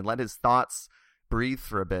game and let his thoughts breathe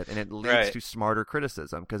for a bit, and it leads to smarter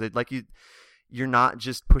criticism because you're not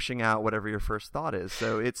just pushing out whatever your first thought is.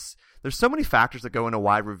 So there's so many factors that go into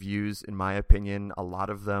why reviews, in my opinion, a lot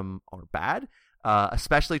of them are bad,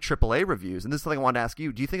 especially AAA reviews. And this is something I wanted to ask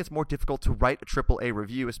you. Do you think it's more difficult to write a AAA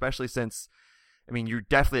review, especially since, I mean, you're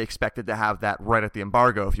definitely expected to have that right at the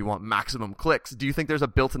embargo if you want maximum clicks. Do you think there's a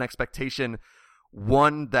built-in expectation,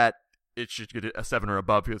 one, that it should get a 7 or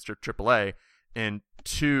above because it's AAA, and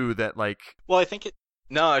two, that like... Well, I think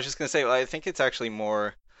I was just going to say, I think it's actually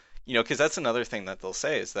more... You know, because that's another thing that they'll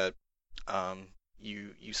say is that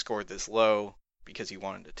you scored this low because you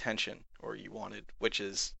wanted attention, or which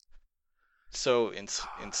is so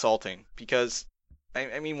insulting. Because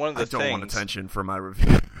I mean, one of the things I don't want attention for my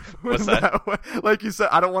review. What's that? Like you said,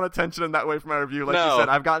 I don't want attention in that way for my review. Like you said,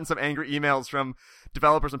 I've gotten some angry emails from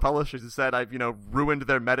developers and publishers who said I've ruined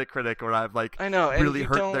their Metacritic, or I've like really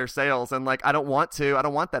hurt their sales, and like I don't want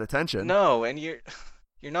that attention. No, and you're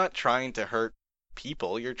not trying to hurt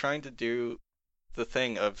people. You're trying to do the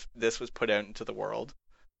thing of, this was put out into the world,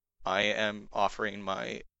 I am offering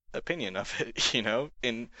my opinion of it,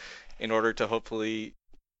 in order to hopefully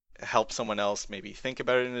help someone else maybe think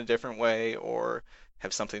about it in a different way, or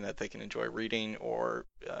have something that they can enjoy reading, or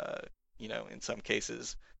in some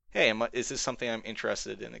cases, hey, is this something I'm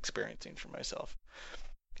interested in experiencing for myself?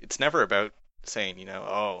 It's never about saying,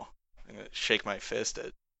 oh, I'm gonna shake my fist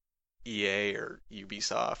at EA or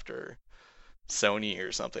Ubisoft or Sony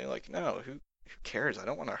or something. Like, no, who cares? I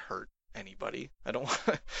don't want to hurt anybody. I don't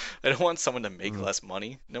want someone to make less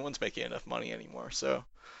money. No one's making enough money anymore. So,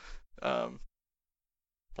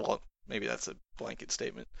 well, maybe that's a blanket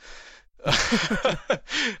statement.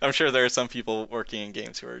 I'm sure there are some people working in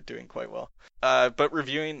games who are doing quite well. But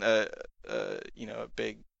reviewing a a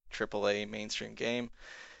big AAA mainstream game.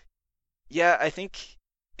 Yeah, I think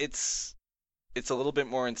it's a little bit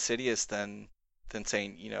more insidious than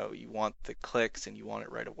saying, you want the clicks and you want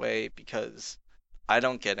it right away, because I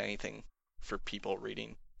don't get anything for people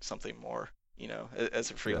reading something more.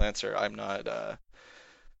 As a freelancer, I'm not.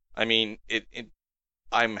 I mean,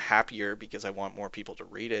 I'm happier because I want more people to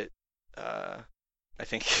read it. I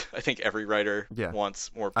think every writer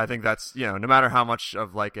wants more. I think that's no matter how much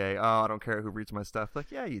of like I don't care who reads my stuff.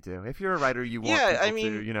 Like you do. If you're a writer, you want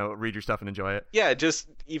people to read your stuff and enjoy it. Yeah, just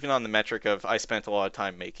even on the metric of I spent a lot of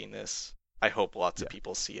time making this. I hope lots of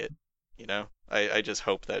people see it. I just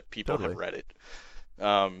hope that people have read it.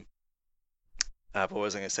 What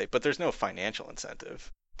was I going to say? But there's no financial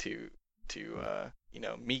incentive to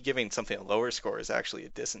me giving something a lower score is actually a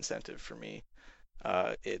disincentive for me.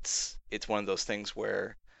 It's one of those things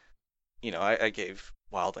where, I gave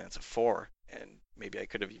Wildlands a 4, and maybe I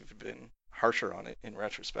could have even been harsher on it in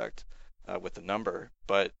retrospect with the number.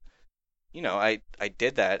 But, I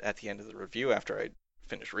did that at the end of the review after I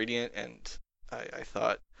finished reading it, and I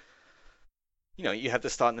thought, you have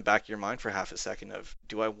this thought in the back of your mind for half a second of,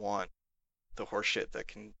 do I want the horseshit that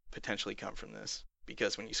can potentially come from this?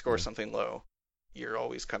 Because when you score something low, you're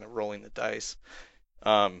always kind of rolling the dice.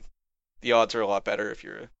 The odds are a lot better if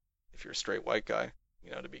you're a straight white guy,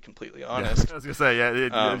 to be completely honest. I was gonna say, you're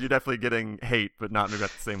definitely getting hate, but not maybe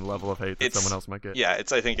at the same level of hate that someone else might get. Yeah,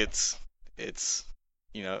 I think it's in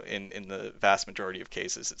the vast majority of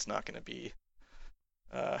cases, it's not going to be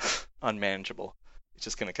unmanageable. It's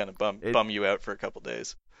just going to kind of bum you out for a couple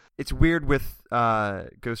days. It's weird with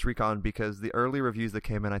Ghost Recon because the early reviews that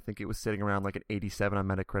came in, I think it was sitting around like an 87 on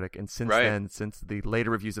Metacritic. And since then, since the later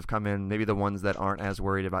reviews have come in, maybe the ones that aren't as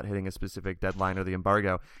worried about hitting a specific deadline or the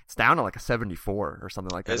embargo, it's down to like a 74 or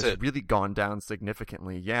something like that. It's really gone down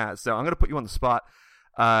significantly. Yeah, so I'm going to put you on the spot.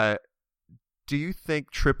 Do you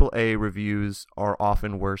think AAA reviews are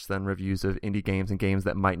often worse than reviews of indie games and games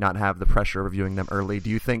that might not have the pressure of reviewing them early? Do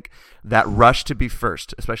you think that rush to be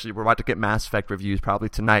first, especially we're about to get Mass Effect reviews probably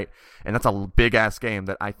tonight, and that's a big-ass game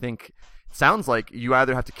that I think sounds like you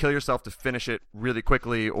either have to kill yourself to finish it really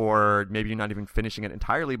quickly or maybe you're not even finishing it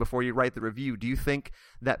entirely before you write the review. Do you think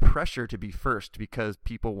that pressure to be first because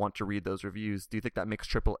people want to read those reviews, do you think that makes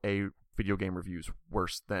AAA video game reviews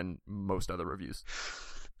worse than most other reviews?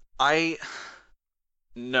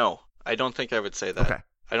 No, I don't think I would say that. Okay.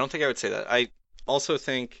 I don't think I would say that. I also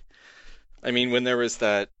think, when there was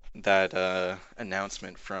that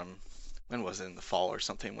announcement from, when was it, in the fall or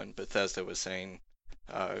something, when Bethesda was saying,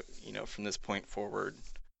 from this point forward,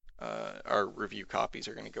 our review copies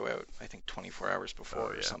are going to go out, I think 24 hours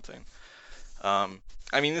before or something.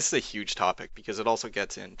 This is a huge topic because it also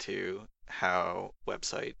gets into how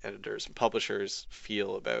website editors and publishers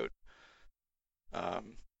feel about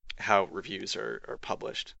how reviews are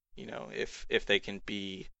published. If they can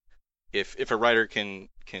be, if a writer can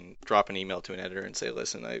drop an email to an editor and say,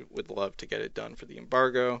 listen, I would love to get it done for the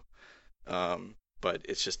embargo, but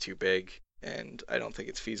it's just too big and I don't think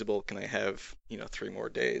it's feasible. Can I have 3 more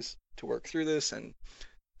days to work through this? And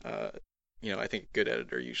I think a good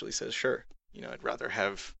editor usually says, sure. I'd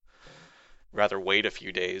rather wait a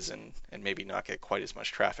few days and maybe not get quite as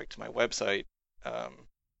much traffic to my website,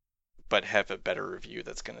 but have a better review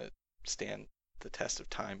that's going to stand the test of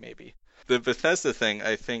time, maybe. The Bethesda thing,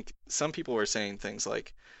 I think some people were saying things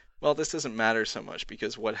like, well, this doesn't matter so much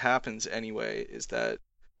because what happens anyway is that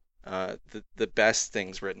the best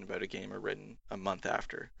things written about a game are written a month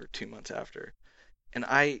after or 2 months after. And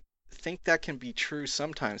I think that can be true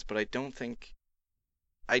sometimes, but I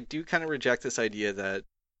do kind of reject this idea that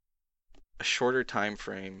a shorter time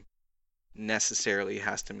frame necessarily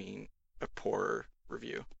has to mean a poorer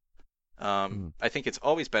review. I think it's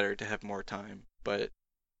always better to have more time, but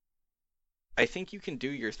I think you can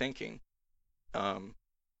do your thinking.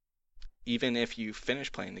 Even if you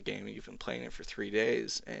finish playing the game and you've been playing it for 3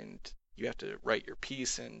 days and you have to write your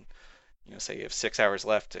piece and, say you have 6 hours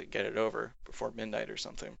left to get it over before midnight or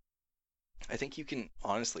something. I think you can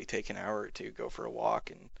honestly take an hour or two, go for a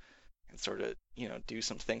walk and sort of, do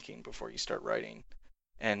some thinking before you start writing.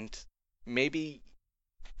 And maybe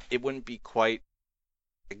it wouldn't be quite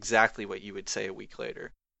exactly what you would say a week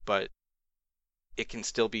later, but it can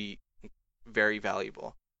still be very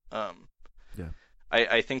valuable.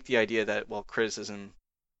 I think the idea that, well, criticism,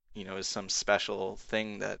 is some special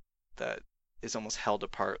thing that is almost held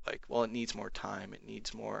apart, like, well, it needs more time, it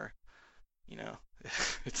needs more,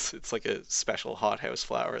 it's like a special hothouse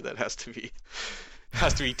flower that has to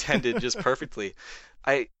be tended just perfectly.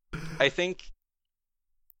 I think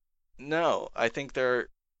no, I think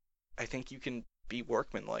you can be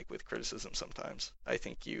workmanlike with criticism sometimes. I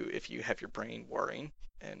think if you have your brain whirring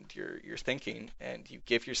and you're thinking, and you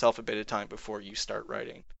give yourself a bit of time before you start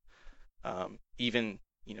writing, even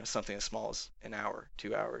something as small as an hour,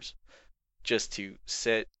 2 hours, just to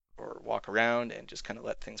sit or walk around and just kind of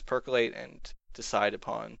let things percolate and decide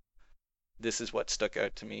upon, this is what stuck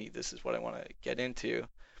out to me, this is what I want to get into.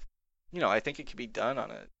 I think it can be done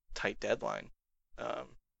on a tight deadline.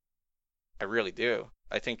 I really do.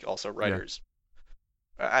 I think also writers,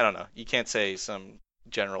 I don't know, you can't say some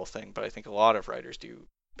general thing, but I think a lot of writers do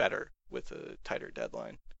better with a tighter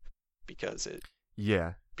deadline because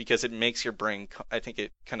it makes your brain, I think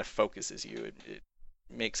it kind of focuses you. It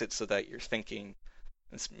makes it so that you're thinking,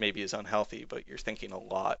 this maybe is unhealthy, but you're thinking a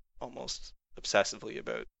lot, almost obsessively,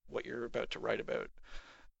 about what you're about to write about.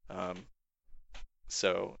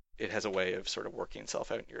 So it has a way of sort of working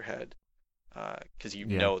itself out in your head, because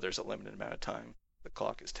know there's a limited amount of time. The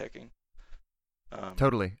clock is ticking.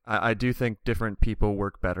 Totally. I do think different people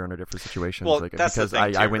work better under different situations. Well, that's because the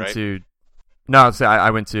thing I went right? to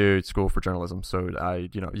I went to school for journalism, so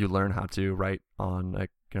you learn how to write on a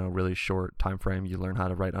really short time frame. You learn how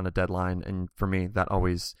to write on a deadline, and for me, that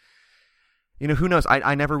always, who knows?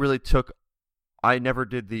 I never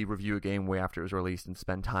did the review a game way after it was released and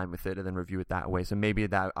spend time with it and then review it that way. So maybe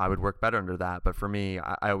that I would work better under that. But for me,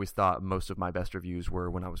 I always thought most of my best reviews were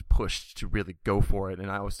when I was pushed to really go for it,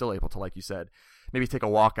 and I was still able to, like you said, maybe take a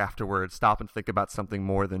walk afterwards, stop and think about something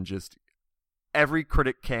more than just. Every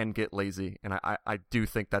critic can get lazy, and I do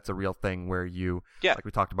think that's a real thing where like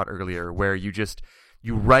we talked about earlier, where you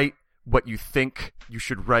write what you think you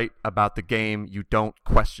should write about the game. You don't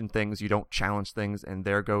question things, you don't challenge things, and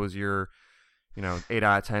there goes your 8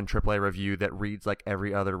 out of 10 AAA review that reads like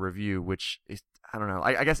every other review, which is, I don't know,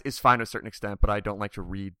 I guess is fine to a certain extent, but I don't like to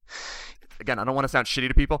read. Again, I don't want to sound shitty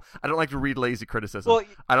to people. I don't like to read lazy criticism. Well,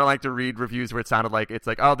 I don't like to read reviews where it sounded like it's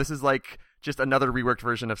like, oh, this is like just another reworked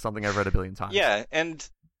version of something I've read a billion times. Yeah, and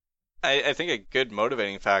I think a good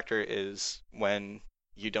motivating factor is when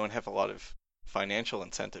you don't have a lot of financial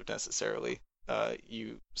incentive necessarily.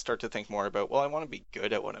 You start to think more about, well, I want to be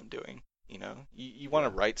good at what I'm doing. You want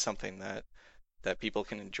to write something that people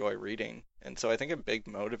can enjoy reading. And so I think a big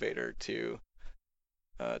motivator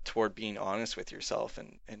toward being honest with yourself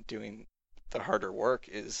and doing the harder work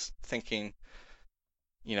is thinking,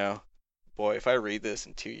 boy, if I read this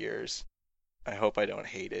in 2 years, I hope I don't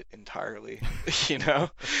hate it entirely,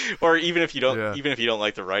 or even if you don't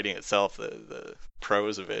like the writing itself, the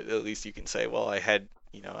prose of it, at least you can say, well,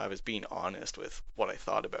 I was being honest with what I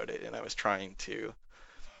thought about it, and I was trying to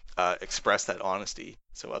express that honesty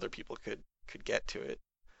so other people could get to it.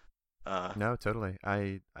 No, totally.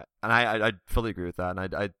 I fully agree with that,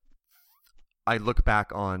 and I look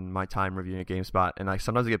back on my time reviewing a GameSpot, and I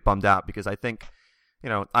sometimes get bummed out because I think,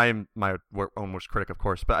 I am my own worst critic, of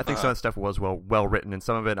course, but I think some of the stuff was well written, and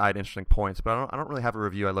some of it I had interesting points, but I don't really have a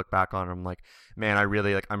review I look back on and I'm like, man, I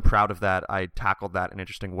really I'm proud of that. I tackled that in an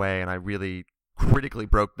interesting way, and I really critically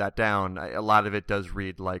broke that down. A lot of it does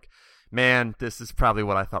read like, man, this is probably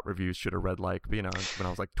what I thought reviews should have read like, when I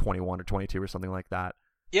was like 21 or 22 or something like that.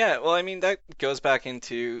 Yeah, well, I mean, that goes back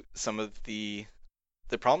into some of the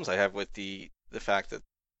problems I have with the fact that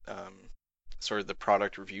sort of the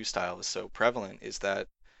product review style is so prevalent, is that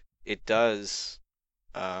it does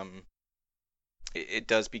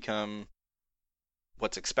become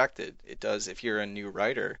what's expected. It does, if you're a new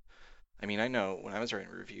writer. I mean, I know when I was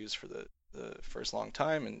writing reviews for the first long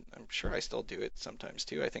time, and I'm sure I still do it sometimes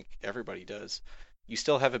too, I think everybody does, you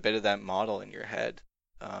still have a bit of that model in your head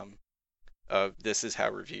of this is how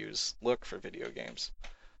reviews look for video games.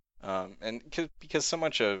 And because so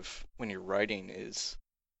much of when you're writing is,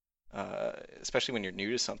 especially when you're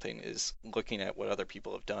new to something, is looking at what other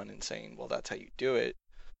people have done and saying, well, that's how you do it,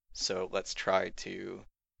 so let's try to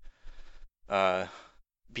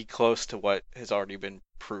be close to what has already been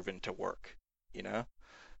proven to work,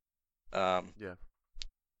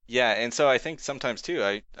 Yeah, and so I think sometimes too,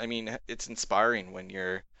 I mean, it's inspiring when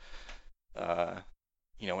you're,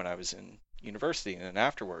 when I was in university and then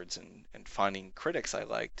afterwards, and finding critics I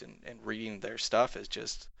liked and reading their stuff is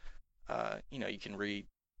just, you can read,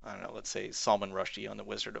 I don't know, let's say Salman Rushdie on The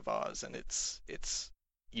Wizard of Oz, and it's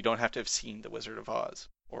you don't have to have seen The Wizard of Oz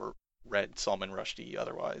or read Salman Rushdie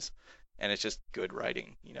otherwise, and it's just good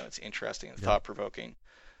writing. It's interesting and thought-provoking,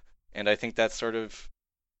 and I think that's sort of,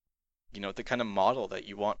 the kind of model that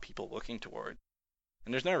you want people looking toward.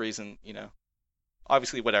 And there's no reason,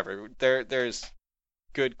 obviously, whatever. There's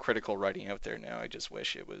good critical writing out there now. I just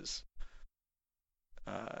wish it was,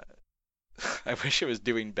 I wish it was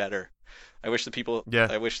doing better. I wish the people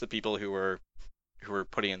who were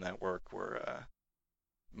putting in that work were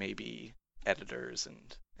maybe editors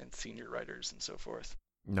and senior writers and so forth.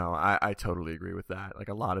 No, I totally agree with that. Like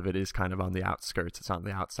a lot of it is kind of on the outskirts. It's on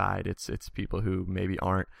the outside. It's people who maybe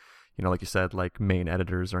aren't, like you said, like main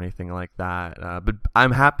editors or anything like that. But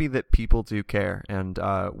I'm happy that people do care. And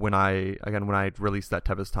when I released that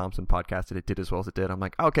Tevis Thompson podcast and it did as well as it did, I'm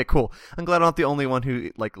like, okay, cool. I'm glad I'm not the only one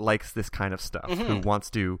who likes this kind of stuff, who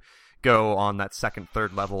wants to go on that second,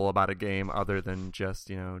 third level about a game other than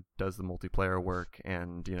just, does the multiplayer work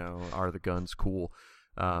and, are the guns cool?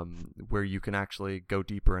 Where you can actually go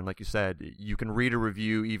deeper, and like you said, you can read a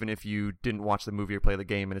review even if you didn't watch the movie or play the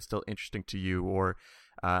game and it's still interesting to you. Or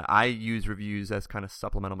I use reviews as kind of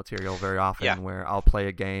supplemental material very often, where I'll play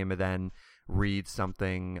a game and then read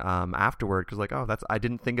something afterward, because I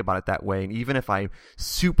didn't think about it that way, and even if I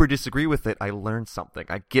super disagree with it, I learn something,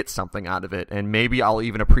 I get something out of it, and maybe I'll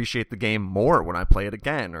even appreciate the game more when I play it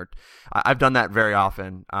again. Or I've done that very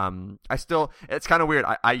often. It's kind of weird.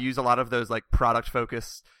 I use a lot of those like product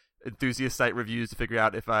focused enthusiast site reviews to figure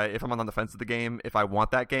out if I'm on the fence of the game, if I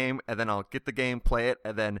want that game, and then I'll get the game, play it,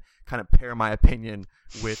 and then kind of pair my opinion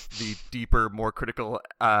with the deeper, more critical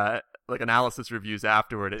analysis reviews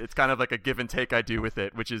afterward. It's kind of like a give and take I do with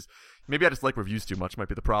it, which is maybe I just like reviews too much, might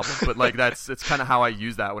be the problem. But it's kind of how I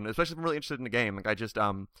use that one, especially if I'm really interested in the game. Like I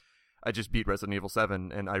just beat Resident Evil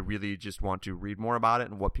 7, and I really just want to read more about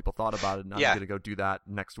it and what people thought about it. And I'm going to go do that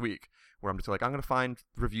next week, where I'm just like, I'm going to find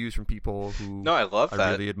reviews from people who I love that.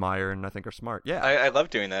 I really admire and I think are smart. Yeah, I love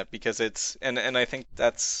doing that, because it's and I think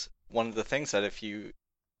that's one of the things that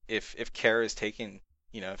if care is taken,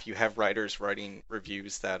 if you have writers writing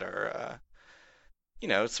reviews that are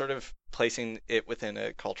sort of placing it within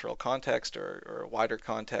a cultural context or a wider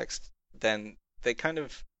context, then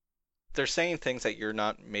they're saying things that you're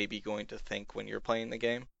not maybe going to think when you're playing the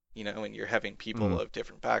game, and you're having people of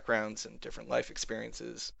different backgrounds and different life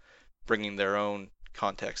experiences bringing their own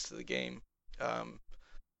context to the game. And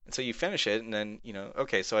so you finish it, and then,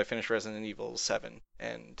 okay, so I finished Resident Evil 7,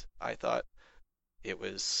 and I thought it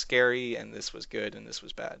was scary, and this was good, and this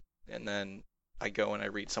was bad. And then I go and I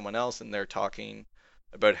read someone else, and they're talking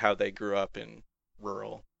about how they grew up in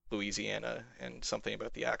rural Louisiana and something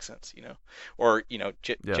about the accents, or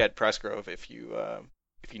Jed Pressgrove, if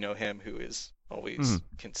you know him, who is always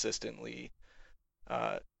consistently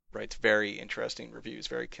writes very interesting reviews,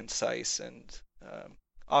 very concise, and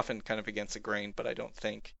often kind of against the grain, but I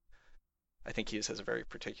think he just has a very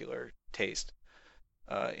particular taste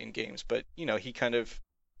in games. But he kind of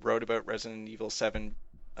wrote about Resident Evil 7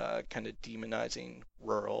 kind of demonizing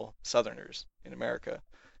rural Southerners in America.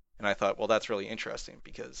 And I thought, well, that's really interesting,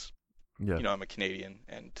 because I'm a Canadian,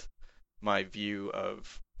 and my view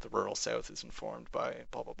of the rural South is informed by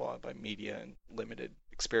blah blah blah, by media and limited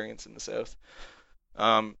experience in the South.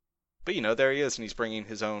 But there he is, and he's bringing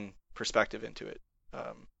his own perspective into it,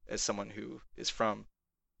 as someone who is from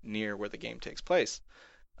near where the game takes place,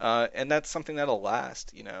 and that's something that'll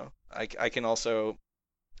last. I can also,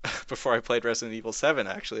 before I played Resident Evil 7,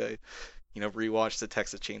 actually, I rewatched the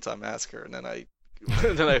Texas Chainsaw Massacre, and then I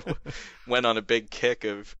went on a big kick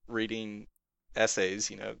of reading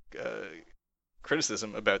essays,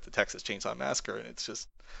 criticism about the Texas Chainsaw Massacre, and it's just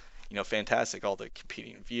fantastic, all the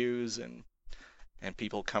competing views and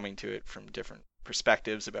people coming to it from different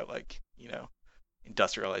perspectives about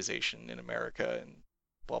industrialization in America and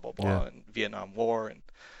blah blah blah, and Vietnam War and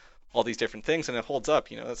all these different things, and it holds up.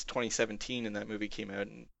 That's 2017, and that movie came out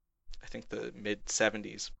in I think the mid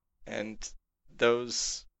 70s, and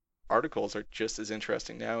those articles are just as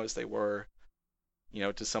interesting now as they were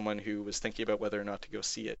to someone who was thinking about whether or not to go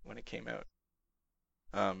see it when it came out.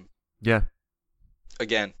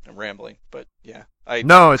 Again, I'm rambling, but yeah. I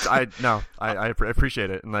appreciate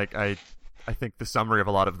it, and I think the summary of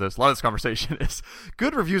a lot of this conversation is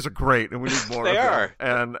good reviews are great, and we need more. They of are,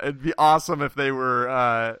 them. And it'd be awesome if they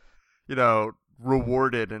were,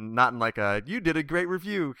 rewarded, and not in like a you did a great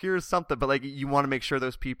review, here's something, but you want to make sure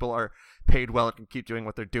those people are paid well and can keep doing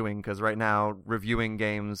what they're doing, because right now reviewing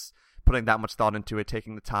games, putting that much thought into it,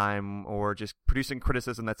 taking the time, or just producing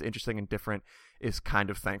criticism that's interesting and different is kind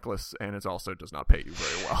of thankless, and it also does not pay you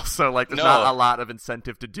very well. So there's not a lot of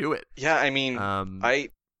incentive to do it. Yeah, I mean, I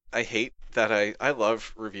hate that. I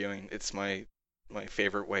love reviewing. It's my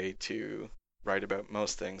favorite way to write about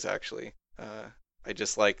most things, actually. I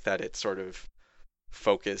just like that it's sort of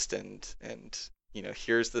focused and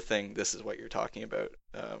here's the thing, this is what you're talking about,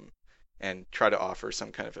 and try to offer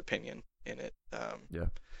some kind of opinion in it.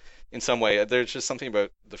 In some way, there's just something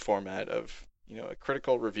about the format of a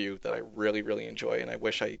critical review that I really, really enjoy, and I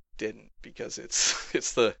wish I didn't, because it's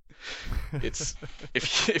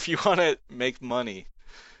if you want to make money,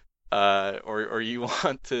 or you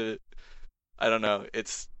want to, I don't know,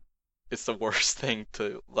 it's it's the worst thing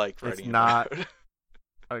to like writing It's not about.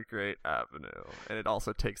 a great avenue, and it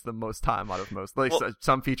also takes the most time out of most. Like Well,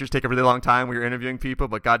 some features take a really long time when you're interviewing people,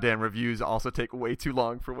 but goddamn reviews also take way too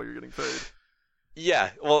long for what you're getting paid.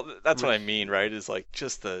 yeah, well, that's what I mean, right? Is like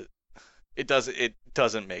just it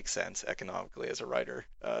doesn't make sense economically as a writer,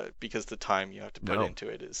 because the time you have to put No. into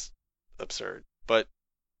it is absurd. But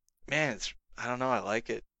man, I don't know, I like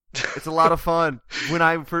it. It's a lot of fun.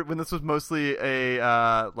 When this was mostly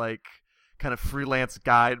a like kind of freelance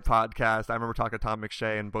guide podcast, I remember talking to Tom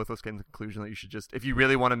McShay, and both of us came to the conclusion that you should just, if you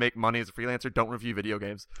really want to make money as a freelancer, don't review video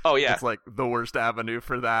games. Oh yeah, It's like the worst avenue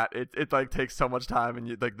for that. It like takes so much time,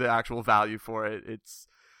 and like the actual value for it. It's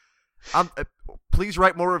please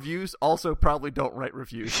write more reviews. Also, probably don't write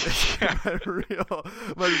reviews.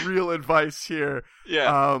 my real advice here.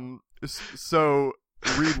 yeah. So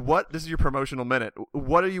Reid, this is your promotional minute.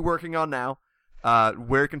 What are you working on now?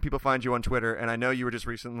 Where can people find you on Twitter? And I know you were just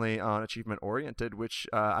recently on Achievement Oriented, which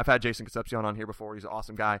I've had Jason Concepcion on here before. He's an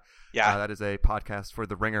awesome guy. Yeah. That is a podcast for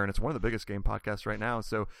The Ringer, and it's one of the biggest game podcasts right now.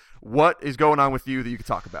 So what is going on with you that you could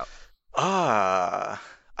talk about? I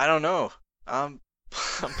don't know. I'm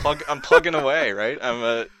plugging away, right? I'm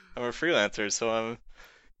a freelancer, so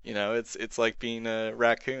it's like being a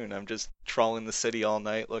raccoon. I'm just trawling the city all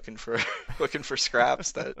night looking for looking for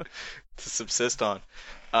scraps to subsist on.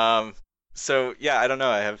 So yeah, I don't know.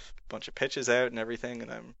 I have a bunch of pitches out and everything, and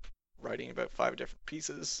I'm writing about 5 different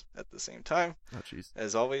pieces at the same time. Oh, jeez.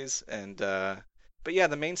 As always. And but yeah,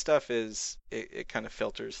 the main stuff is it kind of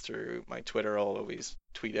filters through my Twitter. I'll always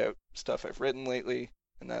tweet out stuff I've written lately,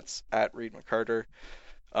 and that's at Reid McCarter.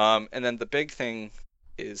 And then the big thing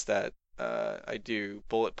is that I do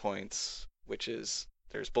Bullet Points,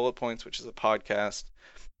 there's Bullet Points, which is a podcast,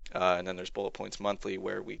 and then there's Bullet Points Monthly,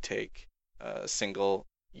 where we take a single,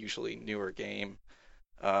 usually newer game,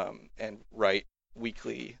 and write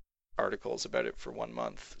weekly articles about it for 1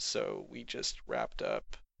 month. So we just wrapped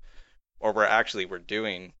up, or we're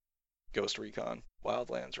doing Ghost Recon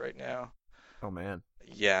Wildlands right now. Oh man.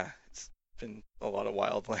 Yeah, it's been a lot of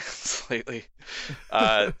Wildlands lately.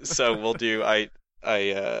 So we'll do. I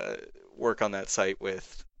work on that site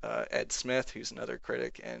with Ed Smith, who's another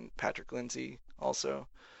critic, and Patrick Lindsay also.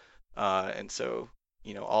 And so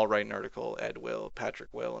I'll write an article. Ed will, Patrick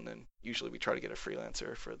will, and then usually we try to get a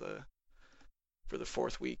freelancer for the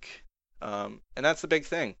 4th week. And that's the big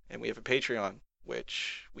thing. And we have a Patreon,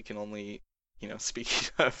 which we can only,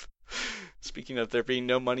 speaking of there being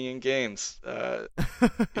no money in games,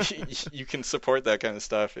 you can support that kind of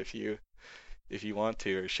stuff if you want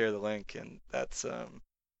to, or share the link. And that's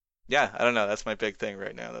I don't know, that's my big thing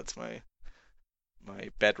right now. That's my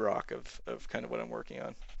bedrock of kind of what I'm working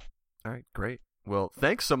on. All right, great. Well,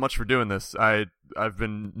 thanks so much for doing this. I've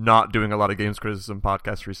been not doing a lot of games criticism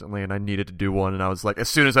podcasts recently, and I needed to do one. And I was like, as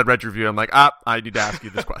soon as I'd read your review, I'm like, I need to ask you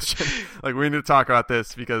this question. Like, we need to talk about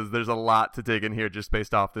this because there's a lot to dig in here just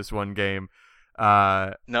based off this one game.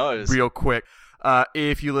 No, it was real quick.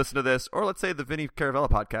 If you listen to this, or let's say the Vinny Caravella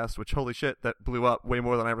podcast, which holy shit, that blew up way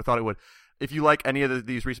more than I ever thought it would. If you like any of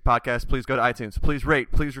these recent podcasts, please go to iTunes. Please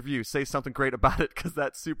rate, please review, say something great about it, because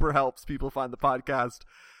that super helps people find the podcast.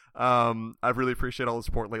 I've really appreciated all the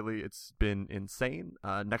support lately. It's been insane.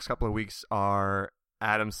 Next couple of weeks are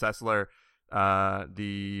Adam Sessler,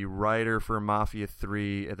 the writer for Mafia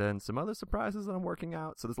 3, and then some other surprises that I'm working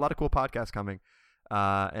out. So there's a lot of cool podcasts coming.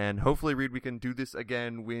 And hopefully, Reid, we can do this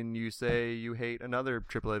again when you say you hate another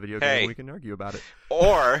AAA video game. We can argue about it.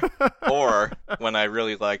 Or when I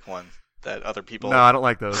really like one that other people... No, I don't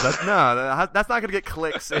like those. That's not going to get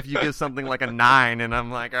clicks if you give something like a 9, and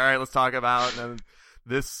I'm like, all right, let's talk about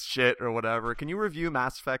this shit or whatever. Can you review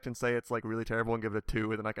Mass Effect and say it's like really terrible and give it a 2,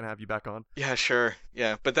 and then I can have you back on? Yeah, sure.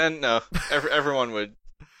 Yeah, but then no, everyone would.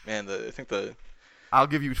 Man, I'll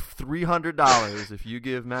give you $300 if you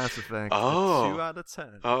give Mass Effect a 2 out of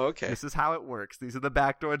 10. Oh, okay. This is how it works. These are the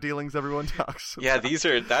backdoor dealings everyone talks about. Yeah,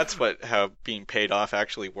 that's how being paid off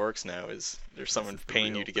actually works now. Is there's someone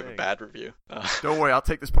paying you to give a bad review? Don't worry, I'll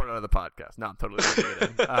take this part out of the podcast. No, I'm totally leaving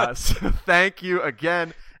it in. So thank you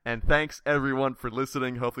again. And thanks, everyone, for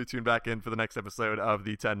listening. Hopefully tune back in for the next episode of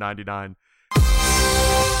the 1099.